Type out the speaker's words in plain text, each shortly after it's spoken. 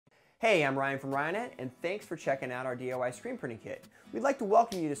Hey, I'm Ryan from Ryonet, and thanks for checking out our DIY screen printing kit. We'd like to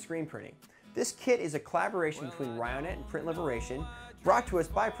welcome you to screen printing. This kit is a collaboration between Ryonet and Print Liberation, brought to us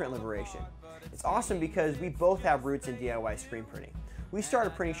by Print Liberation. It's awesome because we both have roots in DIY screen printing. We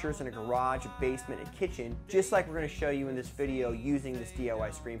started printing shirts in a garage, a basement, and kitchen, just like we're going to show you in this video using this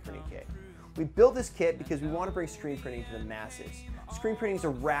DIY screen printing kit. We built this kit because we want to bring screen printing to the masses. Screen printing is a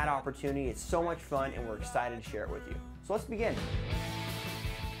rad opportunity, it's so much fun, and we're excited to share it with you. So let's begin.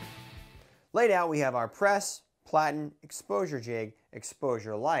 Laid out, we have our press, platen, exposure jig,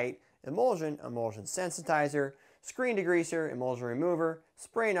 exposure light, emulsion, emulsion sensitizer, screen degreaser, emulsion remover,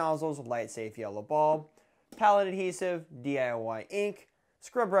 spray nozzles, light safe yellow bulb, palette adhesive, DIY ink,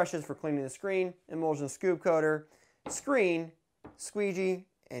 scrub brushes for cleaning the screen, emulsion scoop coater, screen, squeegee,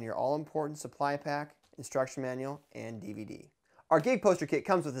 and your all-important supply pack, instruction manual, and DVD. Our gig poster kit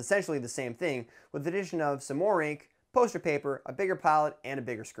comes with essentially the same thing, with the addition of some more ink, poster paper, a bigger palette, and a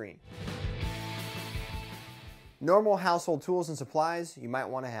bigger screen. Normal household tools and supplies you might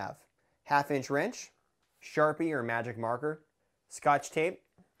want to have: 1/2-inch wrench, Sharpie or magic marker, Scotch tape,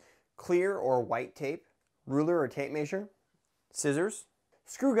 clear or white tape, ruler or tape measure, scissors,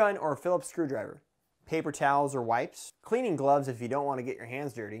 screw gun or Phillips screwdriver, paper towels or wipes, cleaning gloves if you don't want to get your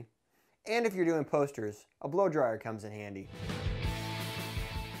hands dirty, and if you're doing posters, a blow dryer comes in handy.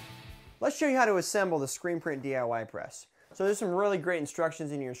 Let's show you how to assemble the screen print DIY press. So there's some really great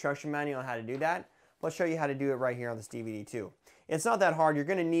instructions in your instruction manual on how to do that. Let's show you how to do it right here on this DVD too. It's not that hard. You're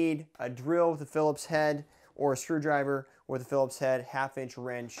going to need a drill with a Phillips head or a screwdriver with a Phillips head, 1/2-inch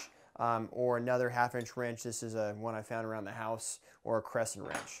wrench, or another 1/2-inch wrench. This is one I found around the house, or a crescent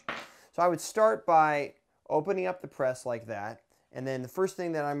wrench. So I would start by opening up the press like that, and then the first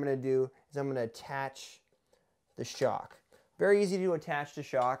thing that I'm going to do is I'm going to attach the shock. Very easy to attach the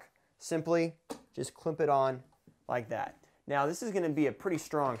shock. Simply just clip it on like that. Now this is going to be a pretty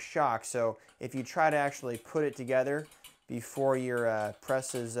strong shock, so if you try to actually put it together before your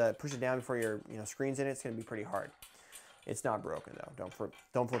push it down before your screen's in it, it's going to be pretty hard. It's not broken though.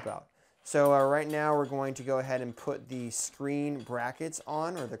 Don't flip out. So right now we're going to go ahead and put the screen brackets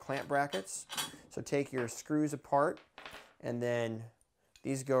on, or the clamp brackets. So take your screws apart, and then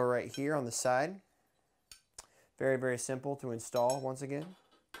these go right here on the side. Very, very simple to install once again.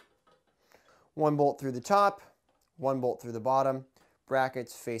 One bolt through the top, one bolt through the bottom,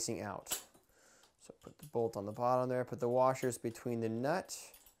 brackets facing out. So put the bolt on the bottom there, put the washers between the nut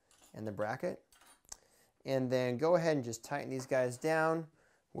and the bracket, and then go ahead and just tighten these guys down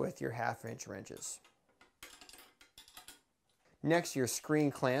with your 1/2-inch wrenches. Next, your screen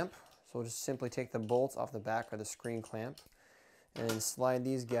clamp. So we'll just simply take the bolts off the back of the screen clamp and then slide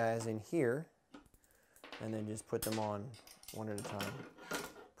these guys in here, and then just put them on one at a time.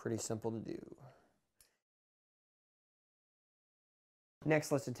 Pretty simple to do.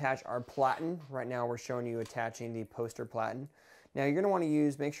 Next, let's attach our platen. Right now we're showing you attaching the poster platen. Now you're going to want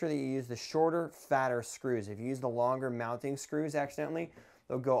to make sure that you use the shorter, fatter screws. If you use the longer mounting screws accidentally,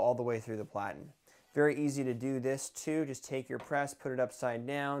 they'll go all the way through the platen. Very easy to do this too. Just take your press, put it upside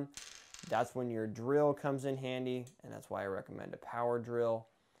down. That's when your drill comes in handy, and that's why I recommend a power drill.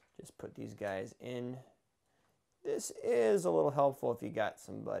 Just put these guys in. This is a little helpful if you got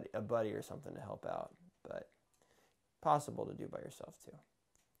a buddy or something to help out, but possible to do by yourself too.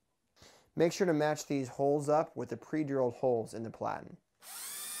 Make sure to match these holes up with the pre-drilled holes in the platen.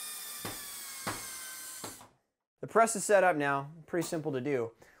 The press is set up now, pretty simple to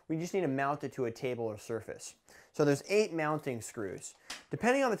do. We just need to mount it to a table or surface. So there's 8 mounting screws.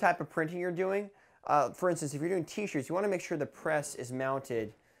 Depending on the type of printing you're doing, for instance, if you're doing t-shirts, you want to make sure the press is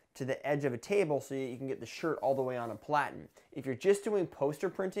mounted to the edge of a table so you can get the shirt all the way on a platen. If you're just doing poster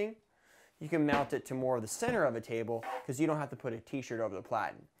printing, you can mount it to more of the center of a table because you don't have to put a t-shirt over the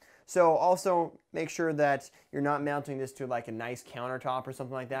platen. So also make sure that you're not mounting this to like a nice countertop or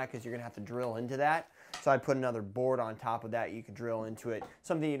something like that, because you're going to have to drill into that. So I'd put another board on top of that. You can drill into it,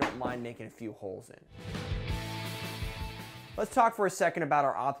 something you don't mind making a few holes in. Let's talk for a second about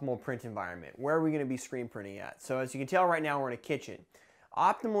our optimal print environment. Where are we going to be screen printing at? So as you can tell right now, we're in a kitchen.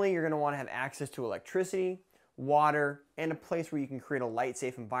 Optimally, you're going to want to have access to electricity, water, and a place where you can create a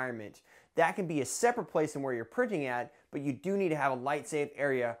light-safe environment. That can be a separate place than where you're printing at, but you do need to have a light-safe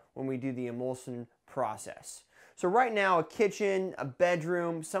area when we do the emulsion process. So right now, a kitchen, a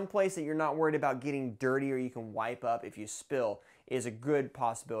bedroom, someplace that you're not worried about getting dirty or you can wipe up if you spill is a good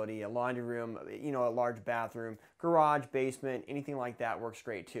possibility. A laundry room, a large bathroom, garage, basement, anything like that works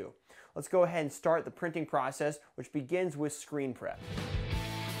great too. Let's go ahead and start the printing process, which begins with screen prep.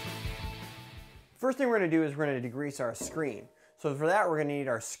 First thing we're going to do is we're going to degrease our screen. So for that, we're going to need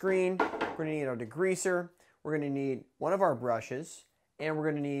our screen, we're going to need our degreaser, we're going to need one of our brushes, and we're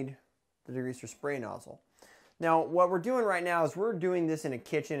going to need the degreaser spray nozzle. Now, what we're doing right now is we're doing this in a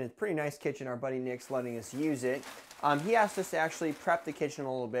kitchen. It's a pretty nice kitchen. Our buddy Nick's letting us use it. He asked us to actually prep the kitchen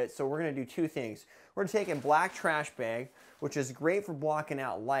a little bit, so we're going to do two things. We're going to take a black trash bag, which is great for blocking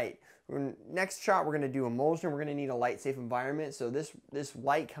out light. Next shot, we're going to do emulsion. We're going to need a light-safe environment, so this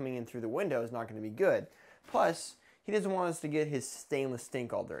light coming in through the window is not going to be good. Plus, he doesn't want us to get his stainless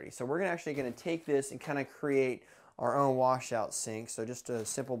sink all dirty. So we're actually going to take this and kind of create our own washout sink. So just a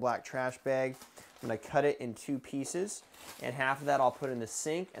simple black trash bag. I'm going to cut it in two pieces, and half of that I'll put in the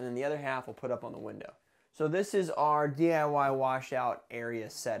sink, and then the other half I'll put up on the window. So this is our DIY washout area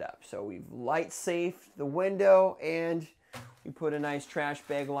setup. So we've light-safed the window, and we put a nice trash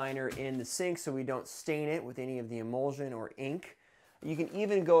bag liner in the sink so we don't stain it with any of the emulsion or ink. You can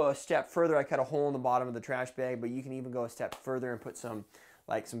even go a step further. I cut a hole in the bottom of the trash bag, but you can even go a step further and put some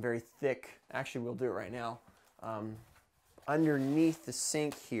very thick, actually we'll do it right now, underneath the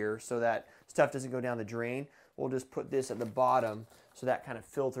sink here so that stuff doesn't go down the drain. We'll just put this at the bottom so that kind of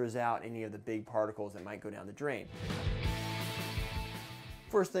filters out any of the big particles that might go down the drain.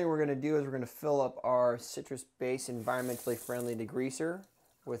 First thing we're going to do is we're going to fill up our citrus-based environmentally friendly degreaser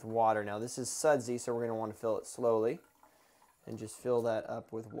with water. Now this is sudsy, so we're going to want to fill it slowly and just fill that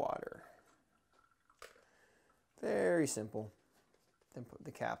up with water. Very simple. Then put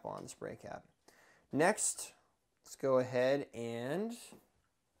the cap on, the spray cap. Next, let's go ahead and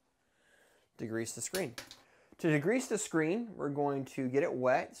degrease the screen. To degrease the screen, we're going to get it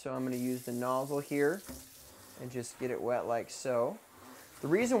wet. So I'm going to use the nozzle here and just get it wet like so. The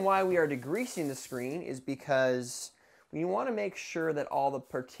reason why we are degreasing the screen is because we want to make sure that all the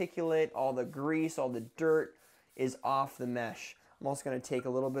particulate, all the grease, all the dirt is off the mesh. I'm also going to take a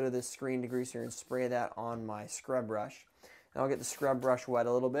little bit of this screen degreaser and spray that on my scrub brush. And I'll get the scrub brush wet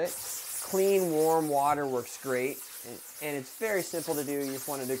a little bit. Clean, warm water works great. And it's very simple to do. You just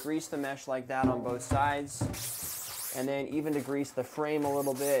want to degrease the mesh like that on both sides. And then even degrease the frame a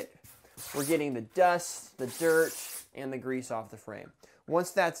little bit. We're getting the dust, the dirt, and the grease off the frame.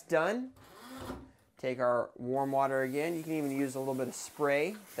 Once that's done, take our warm water again. You can even use a little bit of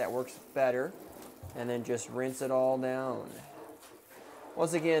spray. That works better. And then just rinse it all down.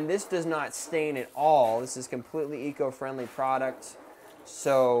 Once again, this does not stain at all. This is completely eco-friendly product.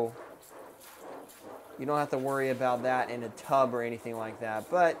 So you don't have to worry about that in a tub or anything like that.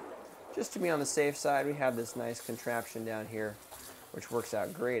 But just to be on the safe side, we have this nice contraption down here, which works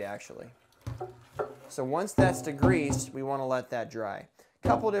out great actually. So once that's degreased, we want to let that dry. A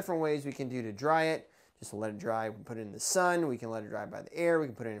couple different ways we can do to dry it. Just let it dry, we can put it in the sun, we can let it dry by the air, we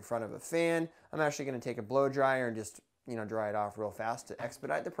can put it in front of a fan. I'm actually going to take a blow dryer and just dry it off real fast to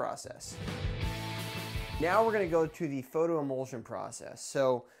expedite the process. Now we're going to go to the photo emulsion process.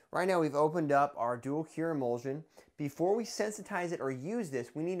 So right now we've opened up our dual cure emulsion. Before we sensitize it or use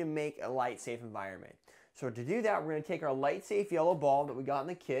this, we need to make a light safe environment. So to do that, we're going to take our light safe yellow bulb that we got in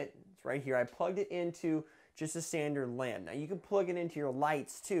the kit. It's right here. I plugged it into just a standard lamp. Now you can plug it into your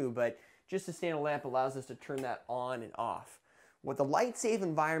lights too, but just a standard lamp allows us to turn that on and off. What the light safe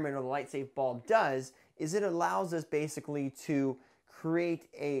environment or the light safe bulb does is it allows us basically to create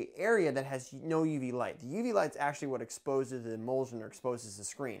an area that has no UV light. The UV light is actually what exposes the emulsion or exposes the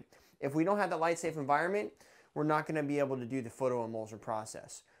screen. If we don't have that light safe environment, we're not going to be able to do the photo emulsion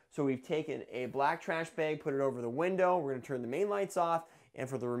process. So we've taken a black trash bag, put it over the window, we're going to turn the main lights off, and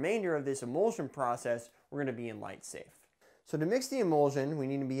for the remainder of this emulsion process, we're going to be in light safe. So to mix the emulsion, we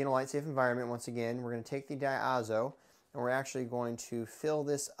need to be in a light safe environment. Once again, we're going to take the diazo, and we're actually going to fill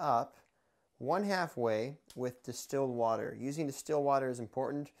this up 1/2 way with distilled water. Using distilled water is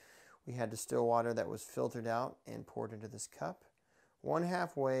important. We had distilled water that was filtered out and poured into this cup.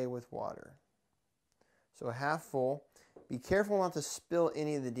 1/2 way with water. So half full. Be careful not to spill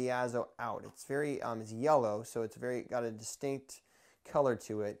any of the diazo out. It's it's yellow, so it's got a distinct color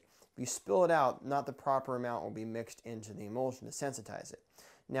to it. If you spill it out, not the proper amount will be mixed into the emulsion to sensitize it.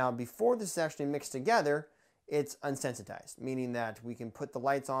 Now, before this is actually mixed together, it's unsensitized, meaning that we can put the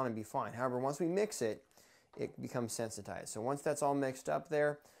lights on and be fine. However, once we mix it, it becomes sensitized. So once that's all mixed up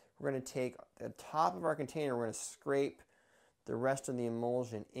there, we're going to take the top of our container, we're going to scrape the rest of the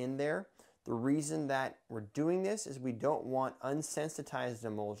emulsion in there. The reason that we're doing this is we don't want unsensitized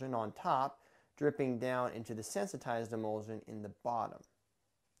emulsion on top dripping down into the sensitized emulsion in the bottom.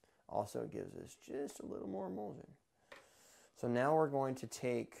 Also gives us just a little more emulsion. So now we're going to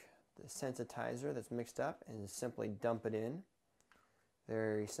take the sensitizer that's mixed up and simply dump it in.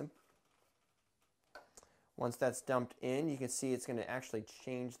 Very simple. Once that's dumped in, you can see it's going to actually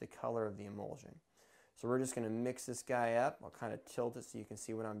change the color of the emulsion. So we're just going to mix this guy up. I'll kind of tilt it so you can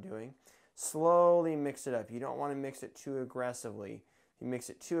see what I'm doing. Slowly mix it up. You don't want to mix it too aggressively If you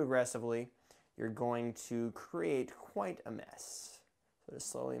mix it too aggressively, you're going to create quite a mess. So just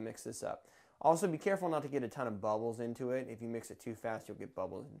slowly mix this up. Also, be careful not to get a ton of bubbles into it. If you mix it too fast, you'll get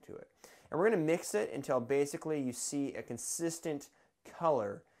bubbles into it. And we're going to mix it until basically you see a consistent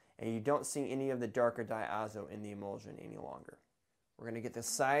color and you don't see any of the darker diazo in the emulsion any longer. We're going to get the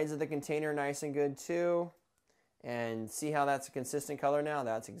sides of the container nice and good too. And see how that's a consistent color now?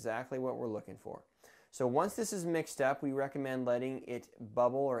 That's exactly what we're looking for. So once this is mixed up, we recommend letting it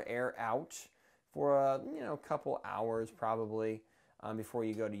bubble or air out for a couple hours probably before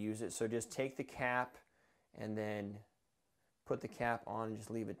you go to use it. So just take the cap and then put the cap on and just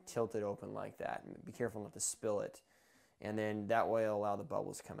leave it tilted open like that. And be careful not to spill it. And then that way it'll allow the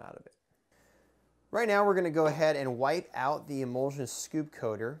bubbles to come out of it. Right now we're going to go ahead and wipe out the emulsion scoop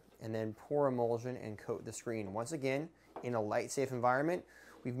coater and then pour emulsion and coat the screen. Once again, in a light safe environment,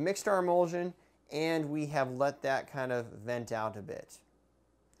 we've mixed our emulsion and we have let that kind of vent out a bit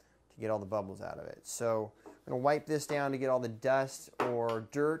to get all the bubbles out of it. So I'm going to wipe this down to get all the dust or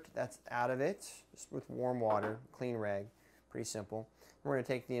dirt that's out of it, just with warm water, clean rag, pretty simple. We're going to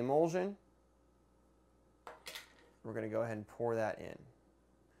take the emulsion, we're going to go ahead and pour that in.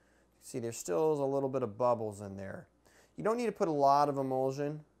 See, there still is a little bit of bubbles in there. You don't need to put a lot of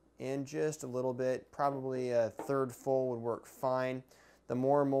emulsion in, just a little bit. Probably a third full would work fine. The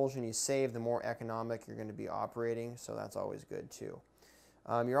more emulsion you save, the more economic you're going to be operating, so that's always good too.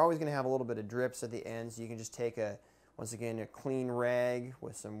 You're always going to have a little bit of drips at the end, so you can just take once again, a clean rag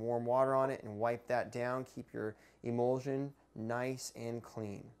with some warm water on it and wipe that down. Keep your emulsion nice and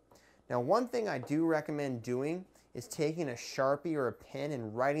clean. Now, one thing I do recommend doing is taking a Sharpie or a pen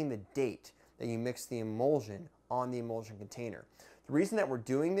and writing the date that you mix the emulsion on the emulsion container. The reason that we're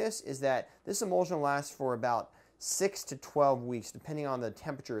doing this is that this emulsion lasts for about 6 to 12 weeks, depending on the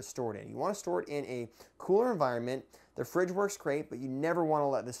temperature it's stored in. You want to store it in a cooler environment. The fridge works great, but you never want to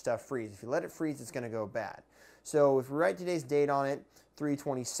let this stuff freeze. If you let it freeze, it's going to go bad. So if we write today's date on it,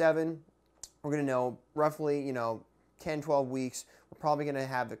 3/27, we're going to know roughly, 10, 12 weeks, we're probably going to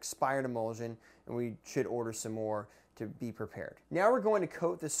have expired emulsion, and we should order some more to be prepared. Now we're going to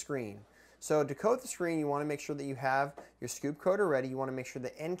coat the screen. So to coat the screen, you want to make sure that you have your scoop coater ready. You want to make sure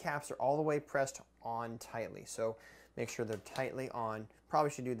the end caps are all the way pressed on tightly. So make sure they're tightly on. Probably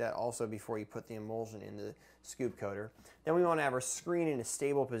should do that also before you put the emulsion in the scoop coater. Then we want to have our screen in a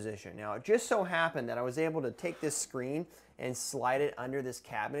stable position. Now it just so happened that I was able to take this screen and slide it under this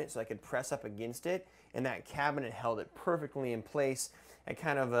cabinet so I could press up against it, and that cabinet held it perfectly in place at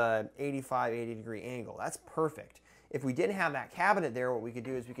kind of a 80 degree angle. That's perfect. If we didn't have that cabinet there, what we could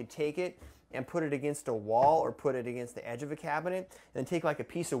do is we could take it and put it against a wall or put it against the edge of a cabinet, and then take like a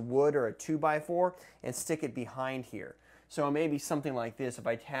piece of wood or a 2x4 and stick it behind here. So maybe something like this, if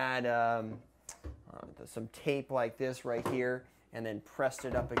I had some tape like this right here and then pressed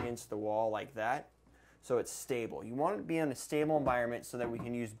it up against the wall like that, so it's stable. You want it to be in a stable environment so that we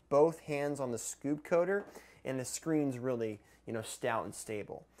can use both hands on the scoop coater and the screen's really, stout and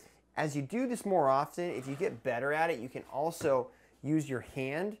stable. As you do this more often, if you get better at it, you can also use your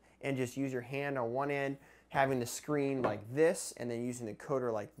hand and just use your hand on one end, having the screen like this, and then using the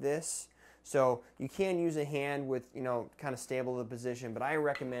coater like this. So you can use a hand with, kind of stable the position, but I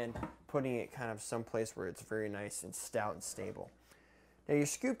recommend putting it kind of someplace where it's very nice and stout and stable. Now your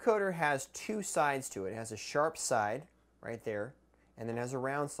scoop coater has two sides to it. It has a sharp side right there, and then it has a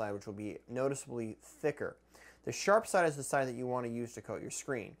round side, which will be noticeably thicker. The sharp side is the side that you want to use to coat your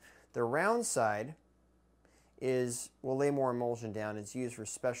screen. The round side will lay more emulsion down. It's used for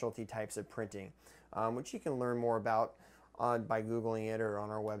specialty types of printing, which you can learn more about by Googling it or on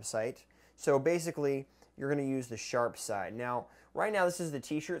our website. So basically, you're going to use the sharp side. Now, right now this is the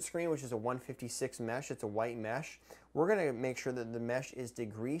t-shirt screen, which is a 156 mesh. It's a white mesh. We're going to make sure that the mesh is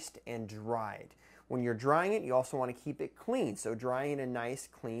degreased and dried. When you're drying it, you also want to keep it clean, so drying in a nice,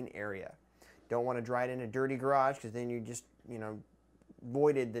 clean area. Don't want to dry it in a dirty garage, because then you just,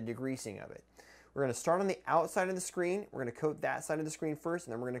 voided the degreasing of it. We're going to start on the outside of the screen. We're going to coat that side of the screen first,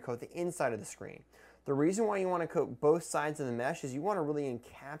 and then we're going to coat the inside of the screen. The reason why you want to coat both sides of the mesh is you want to really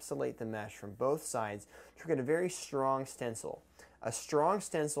encapsulate the mesh from both sides to get a very strong stencil. A strong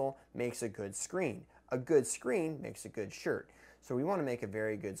stencil makes a good screen. A good screen makes a good shirt. So we want to make a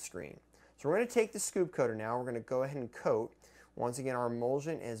very good screen. So we're going to take the scoop coater now. We're going to go ahead and coat. Once again, our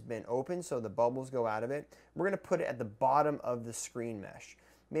emulsion has been opened so the bubbles go out of it. We're going to put it at the bottom of the screen mesh,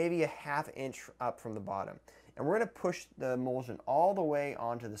 maybe a ½ inch up from the bottom. And we're going to push the emulsion all the way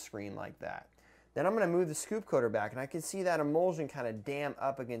onto the screen like that. Then I'm going to move the scoop coater back, and I can see that emulsion kind of dam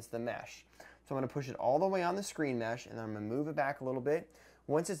up against the mesh. So I'm going to push it all the way on the screen mesh, and then I'm going to move it back a little bit.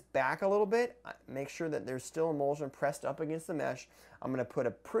 Once it's back a little bit, make sure that there's still emulsion pressed up against the mesh. I'm going to put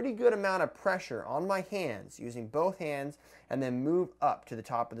a pretty good amount of pressure on my hands using both hands and then move up to the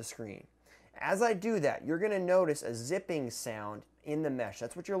top of the screen. As I do that, you're going to notice a zipping sound in the mesh.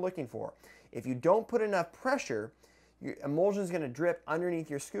 That's what you're looking for. If you don't put enough pressure, your emulsion is going to drip underneath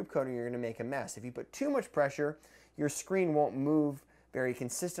your scoop coater and you're going to make a mess. If you put too much pressure, your screen won't move very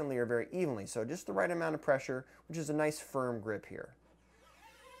consistently or very evenly. So just the right amount of pressure, which is a nice firm grip here.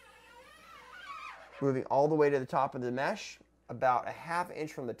 Moving all the way to the top of the mesh, about a ½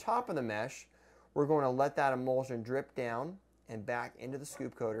 inch from the top of the mesh, we're going to let that emulsion drip down and back into the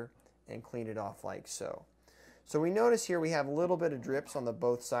scoop coater and clean it off like so. So we notice here we have a little bit of drips on the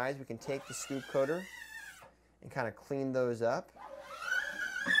both sides. We can take the scoop coater and kind of clean those up,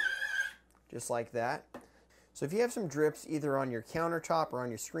 just like that. So if you have some drips either on your countertop or on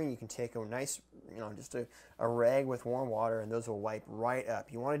your screen, you can take a nice, just a rag with warm water and those will wipe right up.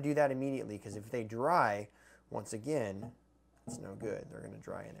 You want to do that immediately because if they dry, once again, it's no good. They're going to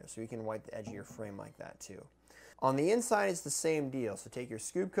dry in there. So you can wipe the edge of your frame like that too. On the inside, it's the same deal. So take your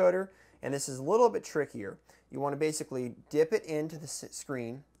scoop coater, and this is a little bit trickier. You want to basically dip it into the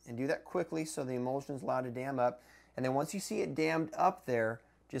screen and do that quickly so the emulsion is allowed to dam up. And then once you see it dammed up there,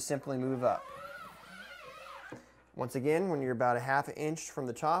 just simply move up. Once again, when you're about a ½ inch from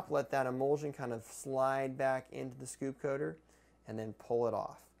the top, let that emulsion kind of slide back into the scoop coater and then pull it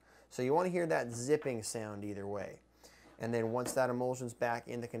off. So you want to hear that zipping sound either way. And then once that emulsion's back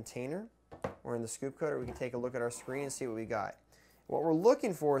in the container or in the scoop coater, we can take a look at our screen and see what we got. What we're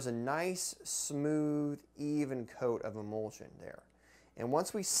looking for is a nice, smooth, even coat of emulsion there. And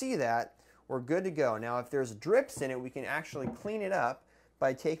once we see that, we're good to go. Now if there's drips in it, we can actually clean it up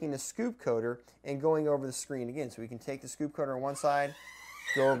by taking the scoop coater and going over the screen again. So we can take the scoop coater on one side,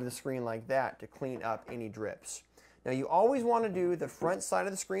 go over the screen like that to clean up any drips. Now you always want to do the front side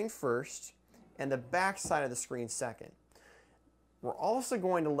of the screen first and the back side of the screen second. We're also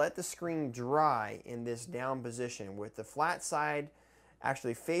going to let the screen dry in this down position with the flat side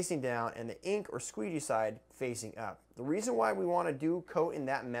actually facing down and the ink or squeegee side facing up. The reason why we want to do coat in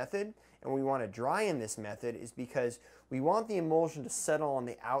that method and we want to dry in this method is because we want the emulsion to settle on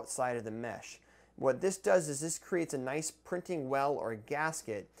the outside of the mesh. What this does is this creates a nice printing well or a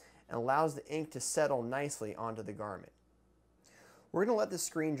gasket and allows the ink to settle nicely onto the garment. We're going to let the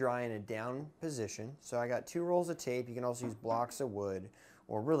screen dry in a down position. So I got 2 rolls of tape. You can also use blocks of wood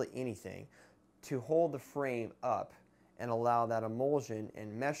or really anything to hold the frame up and allow that emulsion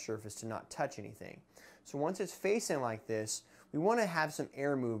and mesh surface to not touch anything. So once it's facing like this, we want to have some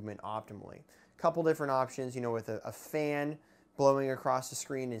air movement optimally. A couple different options, with a fan blowing across the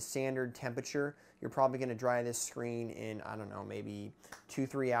screen in standard temperature. You're probably going to dry this screen in, I don't know, maybe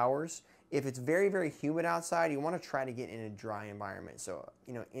 2-3 hours. If it's very, very humid outside, you want to try to get in a dry environment. So,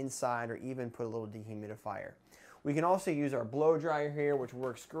 inside or even put a little dehumidifier. We can also use our blow dryer here, which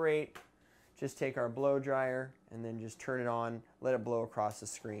works great. Just take our blow dryer and then just turn it on, let it blow across the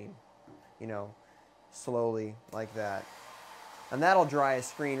screen, slowly like that. And that'll dry a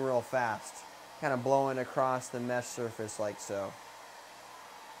screen real fast, kind of blowing across the mesh surface like so.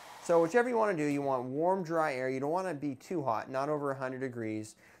 So whichever you want to do, you want warm, dry air. You don't want to be too hot, not over 100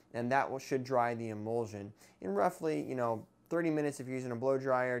 degrees. And that should dry the emulsion in roughly, 30 minutes if you're using a blow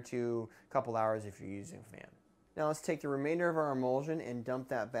dryer to a couple hours if you're using a fan. Now let's take the remainder of our emulsion and dump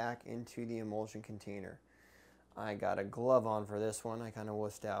that back into the emulsion container. I got a glove on for this one. I kind of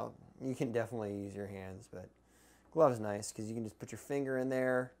wussed out. You can definitely use your hands, but glove's nice because you can just put your finger in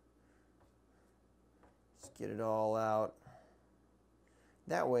there. Just get it all out.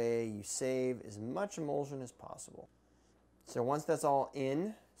 That way you save as much emulsion as possible. So once that's all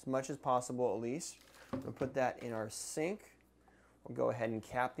in, as much as possible at least, we'll put that in our sink. We'll go ahead and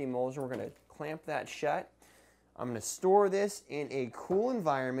cap the emulsion. We're going to clamp that shut. I'm going to store this in a cool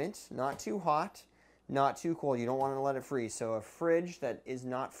environment, not too hot, not too cold. You don't want to let it freeze. So a fridge that is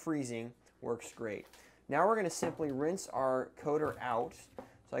not freezing works great. Now we're going to simply rinse our coater out.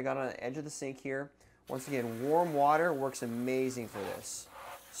 So I got on the edge of the sink here. Once again, warm water works amazing for this.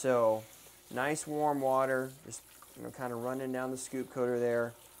 So nice warm water, just kind of running down the scoop coater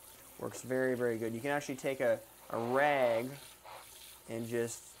there. Works very, very good. You can actually take a rag and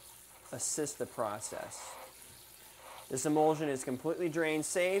just assist the process. This emulsion is completely drain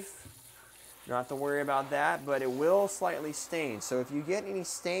safe. You don't have to worry about that, but it will slightly stain. So if you get any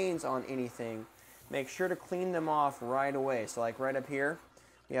stains on anything, make sure to clean them off right away. So like right up here,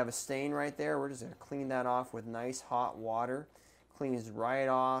 we have a stain right there. We're just going to clean that off with nice hot water. Cleans right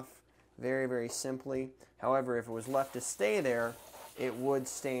off very, very simply. However, if it was left to stay there, it would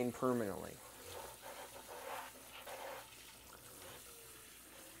stain permanently.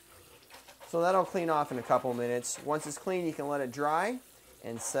 So that'll clean off in a couple minutes. Once it's clean, you can let it dry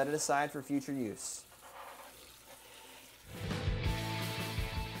and set it aside for future use.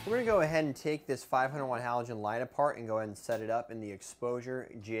 We're going to go ahead and take this 500 watt halogen light apart and go ahead and set it up in the exposure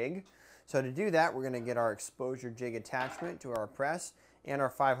jig. So to do that, we're going to get our exposure jig attachment to our press and our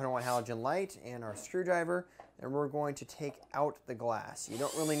 500 watt halogen light and our screwdriver, and we're going to take out the glass. You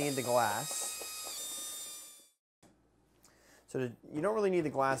don't really need the glass. You don't really need the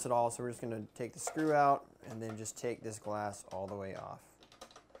glass at all, so we're just going to take the screw out and then just take this glass all the way off.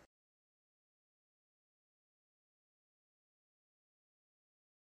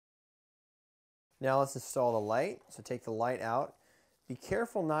 Now let's install the light. So take the light out. Be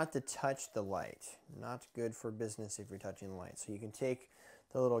careful not to touch the light. Not good for business if you're touching the light. So you can take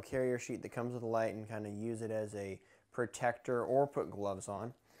the little carrier sheet that comes with the light and kind of use it as a protector or put gloves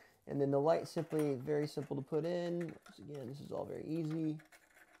on. And then the light simply, very simple to put in. So again, this is all very easy.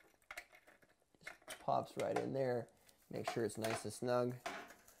 Just pops right in there. Make sure it's nice and snug.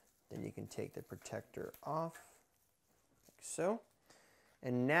 Then you can take the protector off, like so.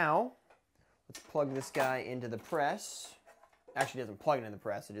 And now, let's plug this guy into the press. Actually, it doesn't plug it in the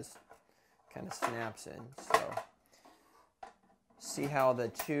press, it just kind of snaps in. So, see how the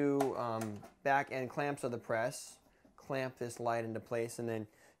two back end clamps of the press clamp this light into place, and then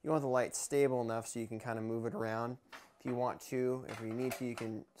you want the light stable enough so you can kind of move it around. If you want to, if you need to, you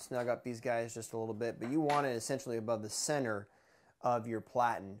can snug up these guys just a little bit, but you want it essentially above the center of your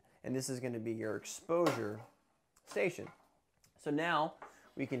platen, and this is going to be your exposure station. So now,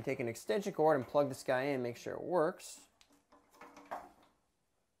 we can take an extension cord and plug this guy in, make sure it works.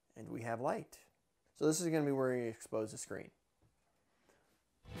 And we have light. So this is going to be where you expose the screen.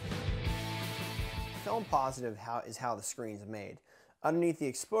 Film positive is how the screen's made. Underneath the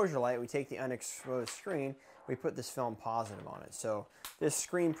exposure light, we take the unexposed screen, we put this film positive on it. So this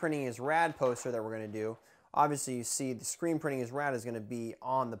screen printing is rad poster that we're going to do. Obviously you see the screen printing is rad is going to be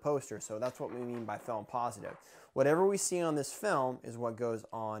on the poster, so that's what we mean by film positive. Whatever we see on this film is what goes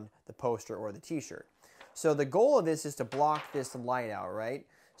on the poster or the t-shirt. So the goal of this is to block this light out, right?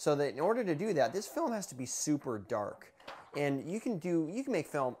 So that in order to do that, this film has to be super dark. And you can make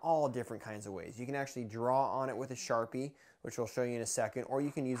film all different kinds of ways. You can actually draw on it with a Sharpie, which we'll show you in a second, or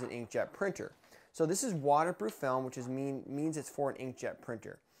you can use an inkjet printer. So this is waterproof film, which means it's for an inkjet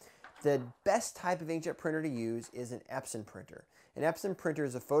printer. The best type of inkjet printer to use is an Epson printer. An Epson printer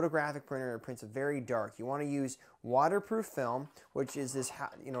is a photographic printer and prints very dark. You want to use waterproof film, which is this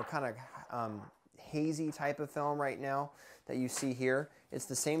kind of hazy type of film right now that you see here. It's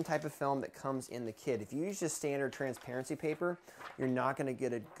the same type of film that comes in the kit. If you use just standard transparency paper, you're not going to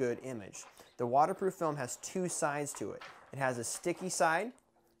get a good image. The waterproof film has two sides to it. It has a sticky side.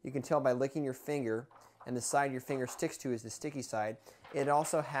 You can tell by licking your finger, and the side your finger sticks to is the sticky side. It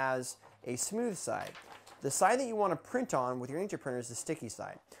also has a smooth side. The side that you want to print on with your inkjet printer is the sticky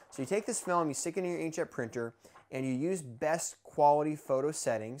side. So you take this film, you stick it in your inkjet printer, and you use best quality photo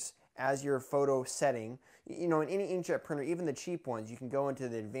settings as your photo setting. You know, in any inkjet printer, even the cheap ones, you can go into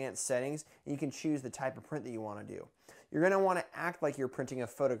the advanced settings and you can choose the type of print that you want to do. You're going to want to act like you're printing a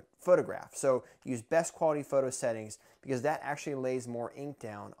photograph. So use best quality photo settings because that actually lays more ink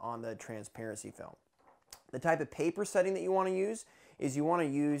down on the transparency film. The type of paper setting that you want to use is you want to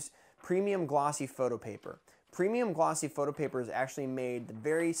use premium glossy photo paper. Premium glossy photo paper is actually made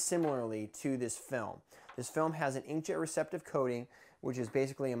very similarly to this film. This film has an inkjet receptive coating, which is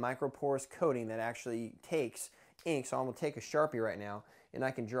basically a microporous coating that actually takes ink. So I'm going to take a Sharpie right now and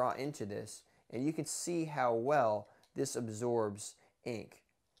I can draw into this, and you can see how well this absorbs ink.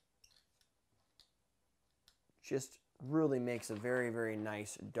 Just really makes a very, very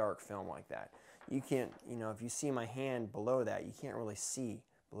nice dark film like that. You can't, if you see my hand below that, you can't really see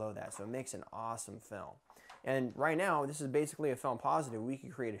below that. So it makes an awesome film. And right now, this is basically a film positive. We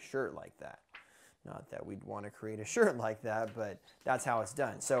could create a shirt like that. Not that we'd want to create a shirt like that, but that's how it's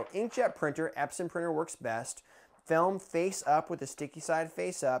done. So inkjet printer, Epson printer works best. Film face up with the sticky side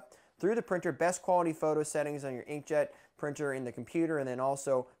face up. Through the printer, best quality photo settings on your inkjet printer in the computer, and then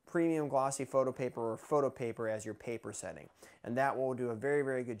also premium glossy photo paper or photo paper as your paper setting. And that will do a very,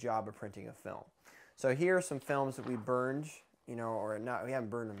 very good job of printing a film. So here are some films that we burned, or not, we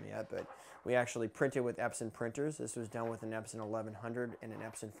haven't burned them yet, but we actually printed with Epson printers. This was done with an Epson 1100 and an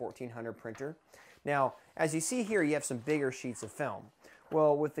Epson 1400 printer. Now, as you see here, you have some bigger sheets of film.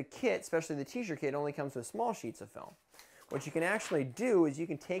 Well, with the kit, especially the t-shirt kit, it only comes with small sheets of film. What you can actually do is you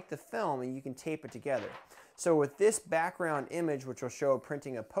can take the film and you can tape it together. So with this background image, which will show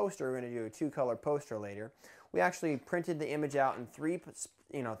printing a poster, we're going to do a two-color poster later. We actually printed the image out in three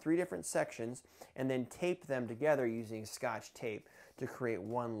different sections and then taped them together using Scotch tape. to create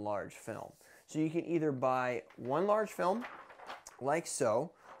one large film. So you can either buy one large film, like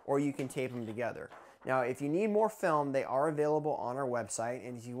so, or you can tape them together. Now, if you need more film, they are available on our website,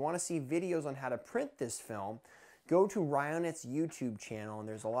 and if you want to see videos on how to print this film, go to Ryonet's YouTube channel, and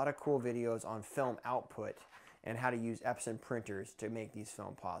there's a lot of cool videos on film output and how to use Epson printers to make these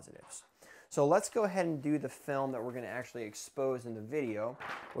film positives. So let's go ahead and do the film that we're going to actually expose in the video,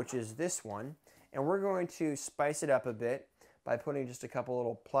 which is this one, and we're going to spice it up a bit by putting just a couple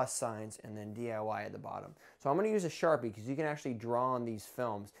little plus signs and then DIY at the bottom. So I'm going to use a Sharpie because you can actually draw on these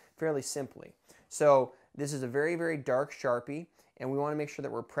films fairly simply. So this is a very, very dark Sharpie, and we want to make sure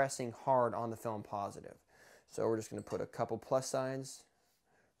that we're pressing hard on the film positive. So we're just going to put a couple plus signs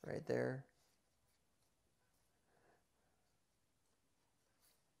right there.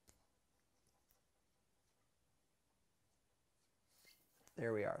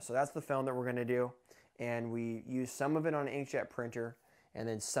 There we are. So that's the film that we're going to do. And we use some of it on an inkjet printer and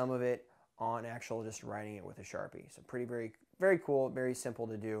then some of it on actual just writing it with a Sharpie. So very cool, very simple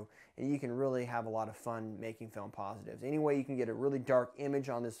to do. And you can really have a lot of fun making film positives. Any way you can get a really dark image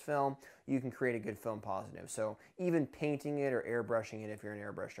on this film, you can create a good film positive. So even painting it or airbrushing it if you're an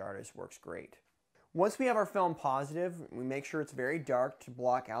airbrush artist works great. Once we have our film positive, we make sure it's very dark to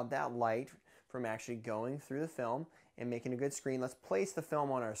block out that light from actually going through the film and making a good screen. Let's place the film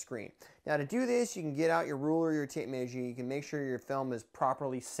on our screen. Now to do this, you can get out your ruler, your tape measure, you can make sure your film is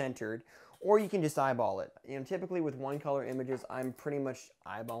properly centered, or you can just eyeball it. You know, typically with one color images, I'm pretty much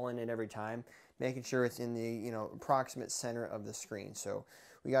eyeballing it every time, making sure it's in the approximate center of the screen. So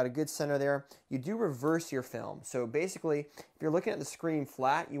we got a good center there. You do reverse your film. So basically, if you're looking at the screen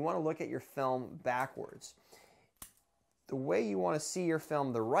flat, you want to look at your film backwards. The way you want to see your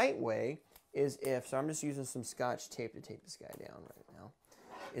film the right way is so I'm just using some Scotch tape to tape this guy down right now,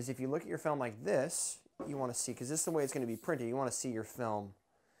 is if you look at your film like this, you want to see, because this is the way it's going to be printed, you want to see your film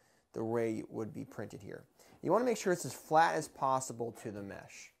the way it would be printed here. You want to make sure it's as flat as possible to the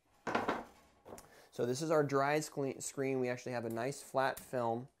mesh. So this is our dried screen. We actually have a nice flat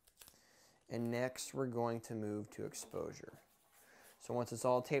film, and next we're going to move to exposure. So once it's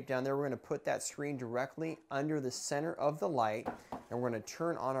all taped down there, we're going to put that screen directly under the center of the light, and we're going to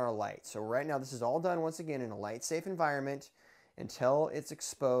turn on our light. So right now this is all done once again in a light safe environment until it's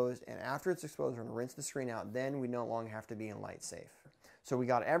exposed, and after it's exposed we're going to rinse the screen out. Then we no longer have to be in light safe. So we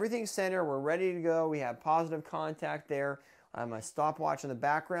got everything centered, we're ready to go, we have positive contact there. I have my stopwatch in the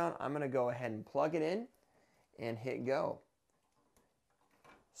background. I'm going to go ahead and plug it in and hit go.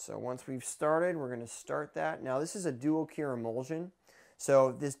 So once we've started, we're going to start that. Now this is a dual cure emulsion.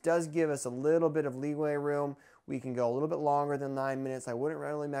 So this does give us a little bit of leeway room. We can go a little bit longer than 9 minutes. I wouldn't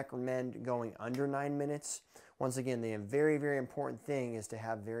really recommend going under 9 minutes. Once again, the very, very important thing is to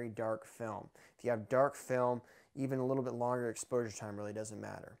have very dark film. If you have dark film, even a little bit longer exposure time really doesn't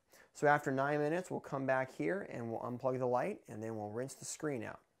matter. So after 9 minutes, we'll come back here and we'll unplug the light and then we'll rinse the screen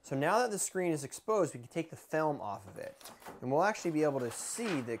out. So now that the screen is exposed, we can take the film off of it. And we'll actually be able to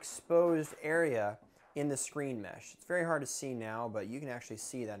see the exposed area in the screen mesh. It's very hard to see now, but you can actually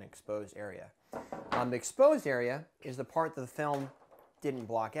see that exposed area. The exposed area is the part that the film didn't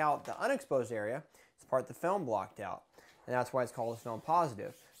block out. The unexposed area is the part the film blocked out. And that's why it's called a film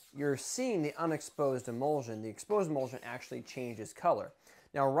positive. You're seeing the unexposed emulsion. The exposed emulsion actually changes color.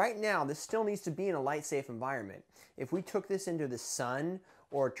 Now right now, this still needs to be in a light safe environment. If we took this into the sun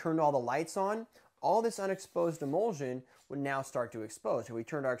or turned all the lights on, all this unexposed emulsion would now start to expose. If we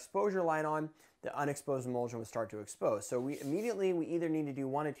turned our exposure light on, the unexposed emulsion would start to expose. So we either need to do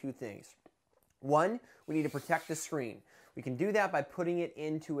one of two things. One, we need to protect the screen. We can do that by putting it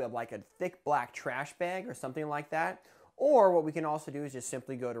into like a thick black trash bag or something like that. Or what we can also do is just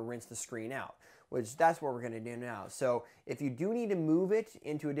simply go to rinse the screen out, which that's what we're going to do now. So if you do need to move it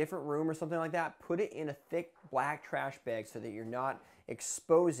into a different room or something like that, put it in a thick black trash bag so that you're not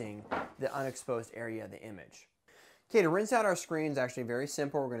exposing the unexposed area of the image. Okay, to rinse out our screen is actually very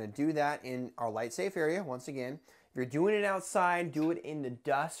simple. We're going to do that in our light safe area once again. If you're doing it outside, do it in the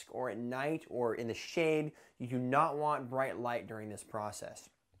dusk or at night or in the shade. You do not want bright light during this process.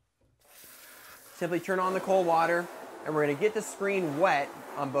 Simply turn on the cold water, and we're going to get the screen wet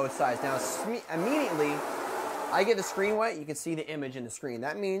on both sides. Now, immediately I get the screen wet, you can see the image in the screen.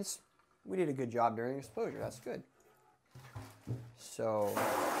 That means we did a good job during exposure. That's good. So,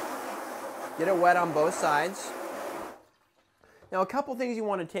 get it wet on both sides. Now, a couple things you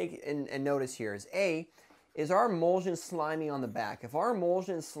want to take and notice here is is our emulsion slimy on the back? If our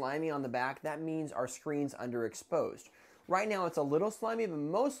emulsion is slimy on the back, that means our screen's underexposed. Right now it's a little slimy, but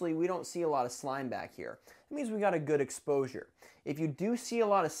mostly we don't see a lot of slime back here. That means we got a good exposure. If you do see a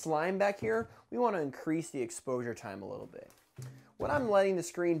lot of slime back here, we want to increase the exposure time a little bit. what I'm letting the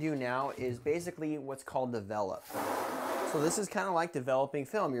screen do now is basically what's called develop. So this is kind of like developing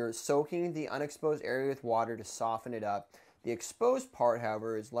film. You're soaking the unexposed area with water to soften it up. The exposed part,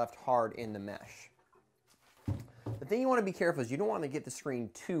 however, is left hard in the mesh. The thing you want to be careful is you don't want to get the screen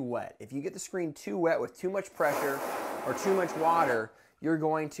too wet. If you get the screen too wet with too much pressure or too much water, you're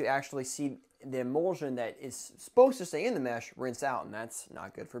going to actually see the emulsion that is supposed to stay in the mesh rinse out, and that's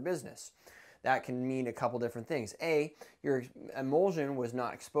not good for business. That can mean a couple different things. A, your emulsion was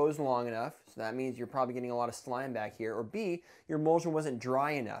not exposed long enough, so that means you're probably getting a lot of slime back here. Or B, your emulsion wasn't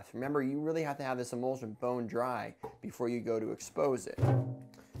dry enough. Remember, you really have to have this emulsion bone dry before you go to expose it.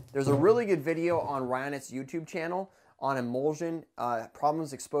 There's a really good video on Ryonet's YouTube channel on emulsion,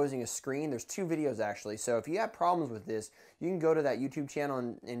 problems exposing a screen. There's 2 videos actually, so if you have problems with this, you can go to that YouTube channel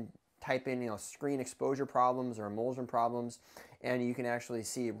and type in, screen exposure problems or emulsion problems, and you can actually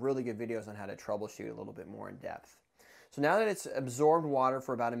see really good videos on how to troubleshoot a little bit more in depth. So now that it's absorbed water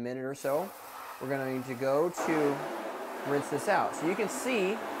for about a minute or so, we're going to go to rinse this out. So you can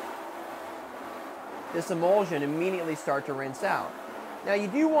see this emulsion immediately start to rinse out. Now you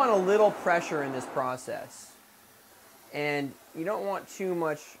do want a little pressure in this process, and you don't want too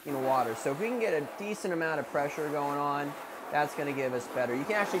much water. So if we can get a decent amount of pressure going on, that's going to give us better. You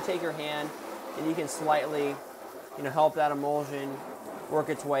can actually take your hand and you can slightly help that emulsion work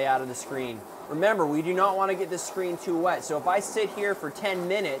its way out of the screen. Remember, we do not want to get this screen too wet. So if I sit here for 10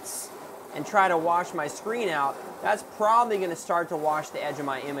 minutes and try to wash my screen out, that's probably going to start to wash the edge of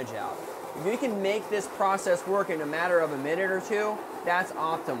my image out. If you can make this process work in a matter of a minute or 2, that's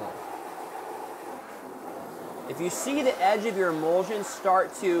optimal. If you see the edge of your emulsion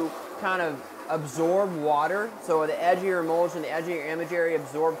start to kind of absorb water, so the edge of your emulsion, the edge of your image area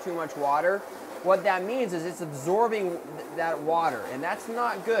absorb too much water, what that means is it's absorbing that water, and that's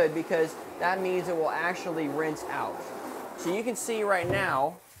not good because that means it will actually rinse out. So you can see right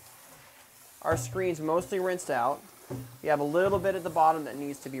now our screen's mostly rinsed out. We have a little bit at the bottom that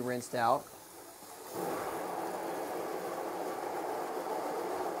needs to be rinsed out.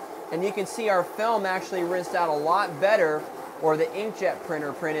 And you can see our film actually rinsed out a lot better, or the inkjet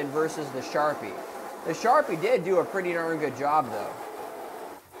printer printed versus the Sharpie. The Sharpie did do a pretty darn good job though.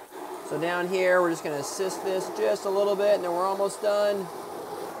 So down here, we're just going to assist this just a little bit, and then we're almost done.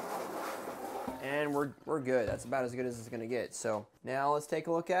 And we're good. That's about as good as it's going to get. So now let's take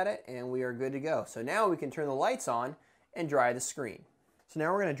a look at it, and we are good to go. So now we can turn the lights on and dry the screen. So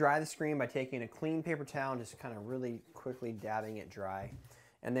now we're going to dry the screen by taking a clean paper towel and just kind of really quickly dabbing it dry.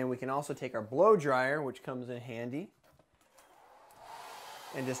 And then we can also take our blow dryer, which comes in handy,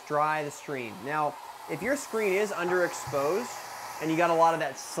 and just dry the screen. Now, if your screen is underexposed and you got a lot of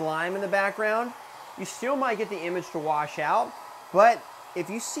that slime in the background, you still might get the image to wash out, but if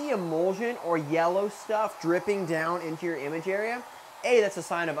you see emulsion or yellow stuff dripping down into your image area, A, that's a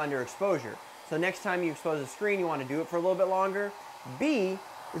sign of underexposure. So next time you expose the screen, you want to do it for a little bit longer. B,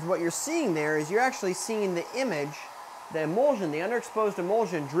 is what you're seeing there is you're actually seeing the image, the emulsion, the underexposed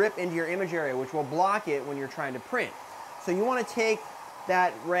emulsion drip into your image area, which will block it when you're trying to print. So you want to take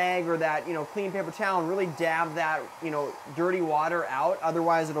that rag or that clean paper towel and really dab that dirty water out.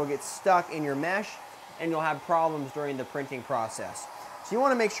 Otherwise it'll get stuck in your mesh and you'll have problems during the printing process. So you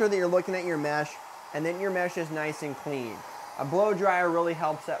want to make sure that you're looking at your mesh and that your mesh is nice and clean. A blow dryer really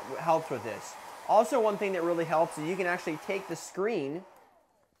helps with this. Also, one thing that really helps is you can actually take the screen,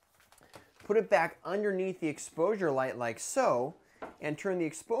 put it back underneath the exposure light like so, and turn the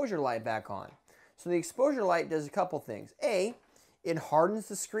exposure light back on. So the exposure light does a couple things. A, it hardens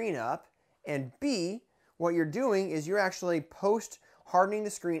the screen up, and B, what you're doing is you're actually post-hardening the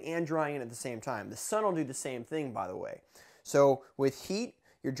screen and drying it at the same time. The sun will do the same thing, by the way. So with heat,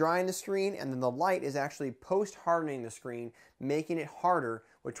 you're drying the screen, and then the light is actually post-hardening the screen, making it harder,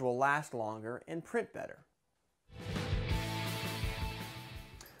 which will last longer and print better.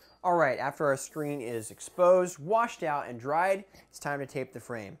 All right, after our screen is exposed, washed out, and dried, it's time to tape the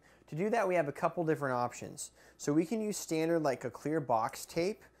frame. To do that, we have a couple different options. So we can use standard like a clear box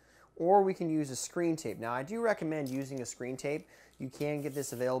tape, or we can use a screen tape. Now, I do recommend using a screen tape. You can get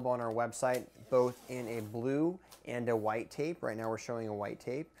this available on our website, both in a blue and a white tape. Right now we're showing a white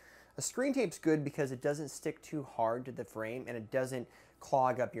tape. A screen tape's good because it doesn't stick too hard to the frame and it doesn't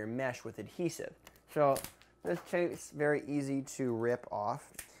clog up your mesh with adhesive. So this tape's very easy to rip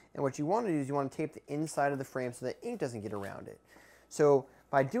off. And what you want to do is you want to tape the inside of the frame so that ink doesn't get around it. So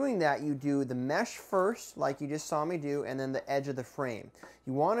by doing that, you do the mesh first, like you just saw me do, and then the edge of the frame.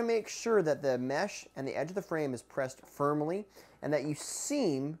 You want to make sure that the mesh and the edge of the frame is pressed firmly and that you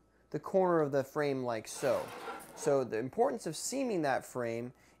seam the corner of the frame like so. So the importance of seaming that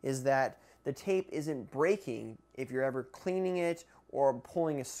frame is that the tape isn't breaking if you're ever cleaning it or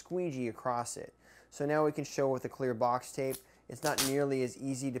pulling a squeegee across it. So now we can show with the clear box tape, it's not nearly as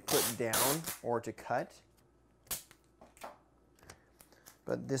easy to put down or to cut.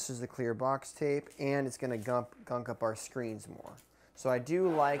 But this is the clear box tape, and it's going to gunk up our screens more. So I do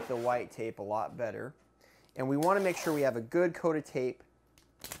like the white tape a lot better. And we want to make sure we have a good coat of tape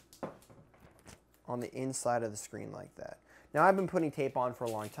on the inside of the screen like that. Now I've been putting tape on for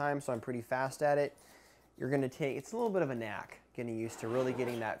a long time, so I'm pretty fast at it. You're going to take, it's a little bit of a knack, getting used to really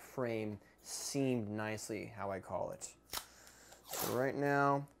getting that frame seamed nicely, how I call it. So right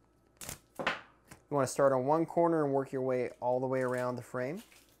now, you want to start on one corner and work your way all the way around the frame.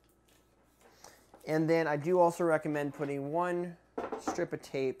 And then I do also recommend putting one strip of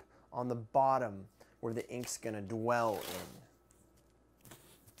tape on the bottom where the ink's going to dwell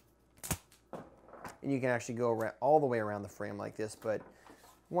in. And you can actually go around, all the way around the frame like this, but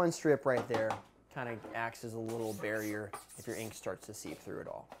one strip right there kind of acts as a little barrier if your ink starts to seep through it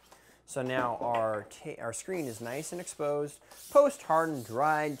all. So now our screen is nice and exposed, post-hardened,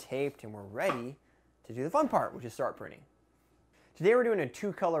 dried, taped, and we're ready to do the fun part, which is start printing. Today we're doing a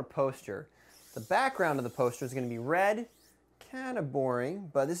two-color poster. The background of the poster is going to be red, kind of boring,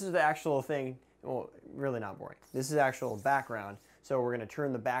 but this is the actual thing. Well, really not boring. This is actual background. So we're going to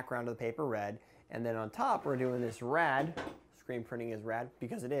turn the background of the paper red, and then on top we're doing this rad, screen printing is rad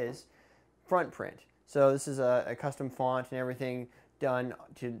because it is, front print. So this is a custom font and everything done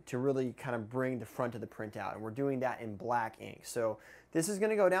to really kind of bring the front of the print out. And we're doing that in black ink. So this is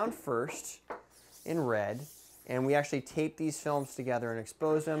going to go down first in red, and we actually tape these films together and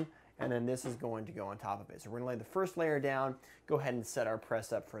expose them, and then this is going to go on top of it. So we're going to lay the first layer down, go ahead and set our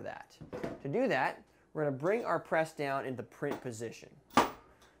press up for that. To do that, we're going to bring our press down into print position.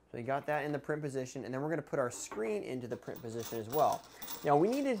 So we got that in the print position, and then we're going to put our screen into the print position as well. Now we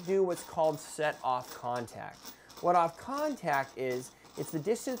need to do what's called set off contact. What off contact is, it's the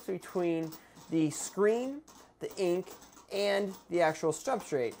distance between the screen, the ink, and the actual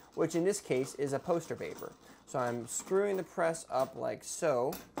substrate, which in this case is a poster paper. So I'm screwing the press up like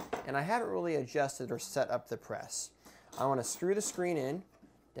so, and I haven't really adjusted or set up the press. I want to screw the screen in,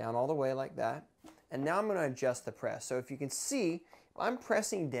 down all the way like that, and now I'm going to adjust the press. So if you can see, if I'm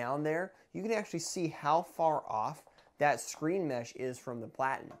pressing down there, you can actually see how far off that screen mesh is from the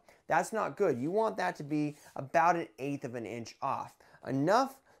platen. That's not good. You want that to be about 1/8 of an inch off.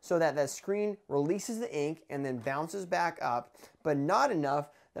 Enough so that that screen releases the ink and then bounces back up, but not enough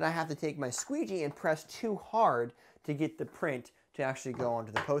that I have to take my squeegee and press too hard to get the print to actually go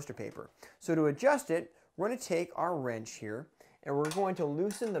onto the poster paper. So to adjust it, we're going to take our wrench here and we're going to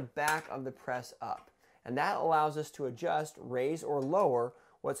loosen the back of the press up. And that allows us to adjust, raise, or lower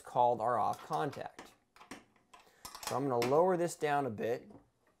what's called our off contact. So I'm going to lower this down a bit.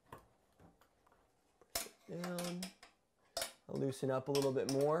 Down. I'll loosen up a little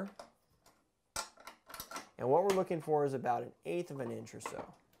bit more. And what we're looking for is about 1/8 of an inch or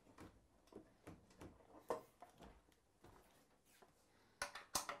so.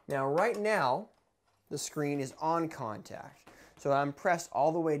 Now right now, the screen is on contact. So I'm pressed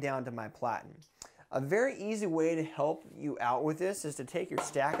all the way down to my platen. A very easy way to help you out with this is to take your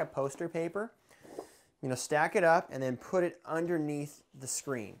stack of poster paper, stack it up and then put it underneath the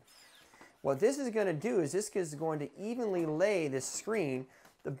screen. What this is going to do is this is going to evenly lay this screen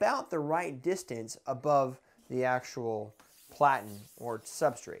about the right distance above the actual platen or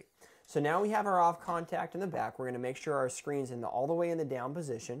substrate. So now we have our off contact in the back. We're going to make sure our screen's all the way in the down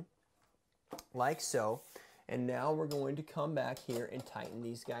position, like so. And now we're going to come back here and tighten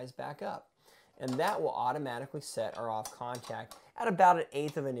these guys back up. And that will automatically set our off contact at about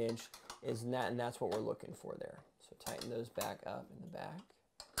 1/8 of an inch, and that's what we're looking for there. So tighten those back up in the back.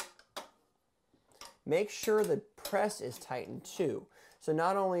 Make sure the press is tightened too. So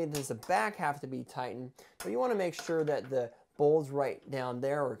not only does the back have to be tightened, but you want to make sure that the bolts right down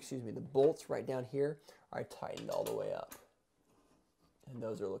there, or excuse me, the bolts right down here are tightened all the way up. And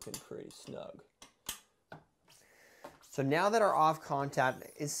those are looking pretty snug. So now that our off contact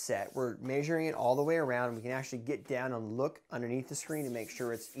is set, we're measuring it all the way around, and we can actually get down and look underneath the screen to make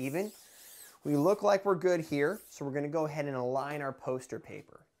sure it's even. We look like we're good here, so we're going to go ahead and align our poster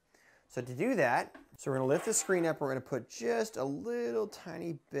paper. So to do that, we're going to lift the screen up, we're going to put just a little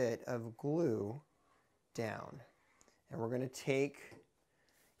tiny bit of glue down. And we're going to take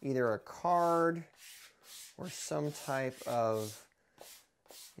either a card or some type of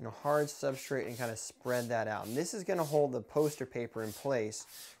hard substrate and kind of spread that out. And this is going to hold the poster paper in place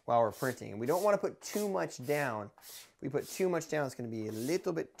while we're printing. And we don't want to put too much down. If we put too much down, it's going to be a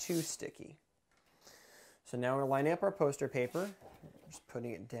little bit too sticky. So now we're lining up our poster paper, just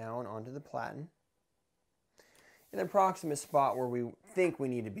putting it down onto the platen, in the approximate spot where we think we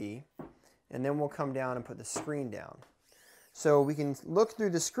need to be, and then we'll come down and put the screen down. So we can look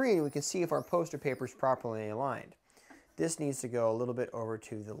through the screen and we can see if our poster paper is properly aligned. This needs to go a little bit over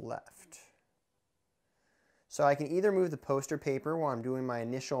to the left. So I can either move the poster paper while I'm doing my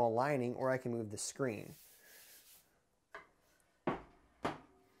initial aligning, or I can move the screen.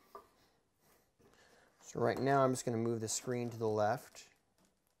 So right now I'm just going to move the screen to the left.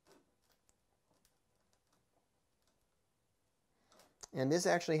 And this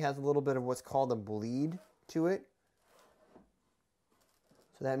actually has a little bit of what's called a bleed to it.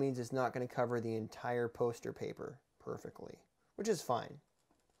 So that means it's not going to cover the entire poster paper perfectly, which is fine.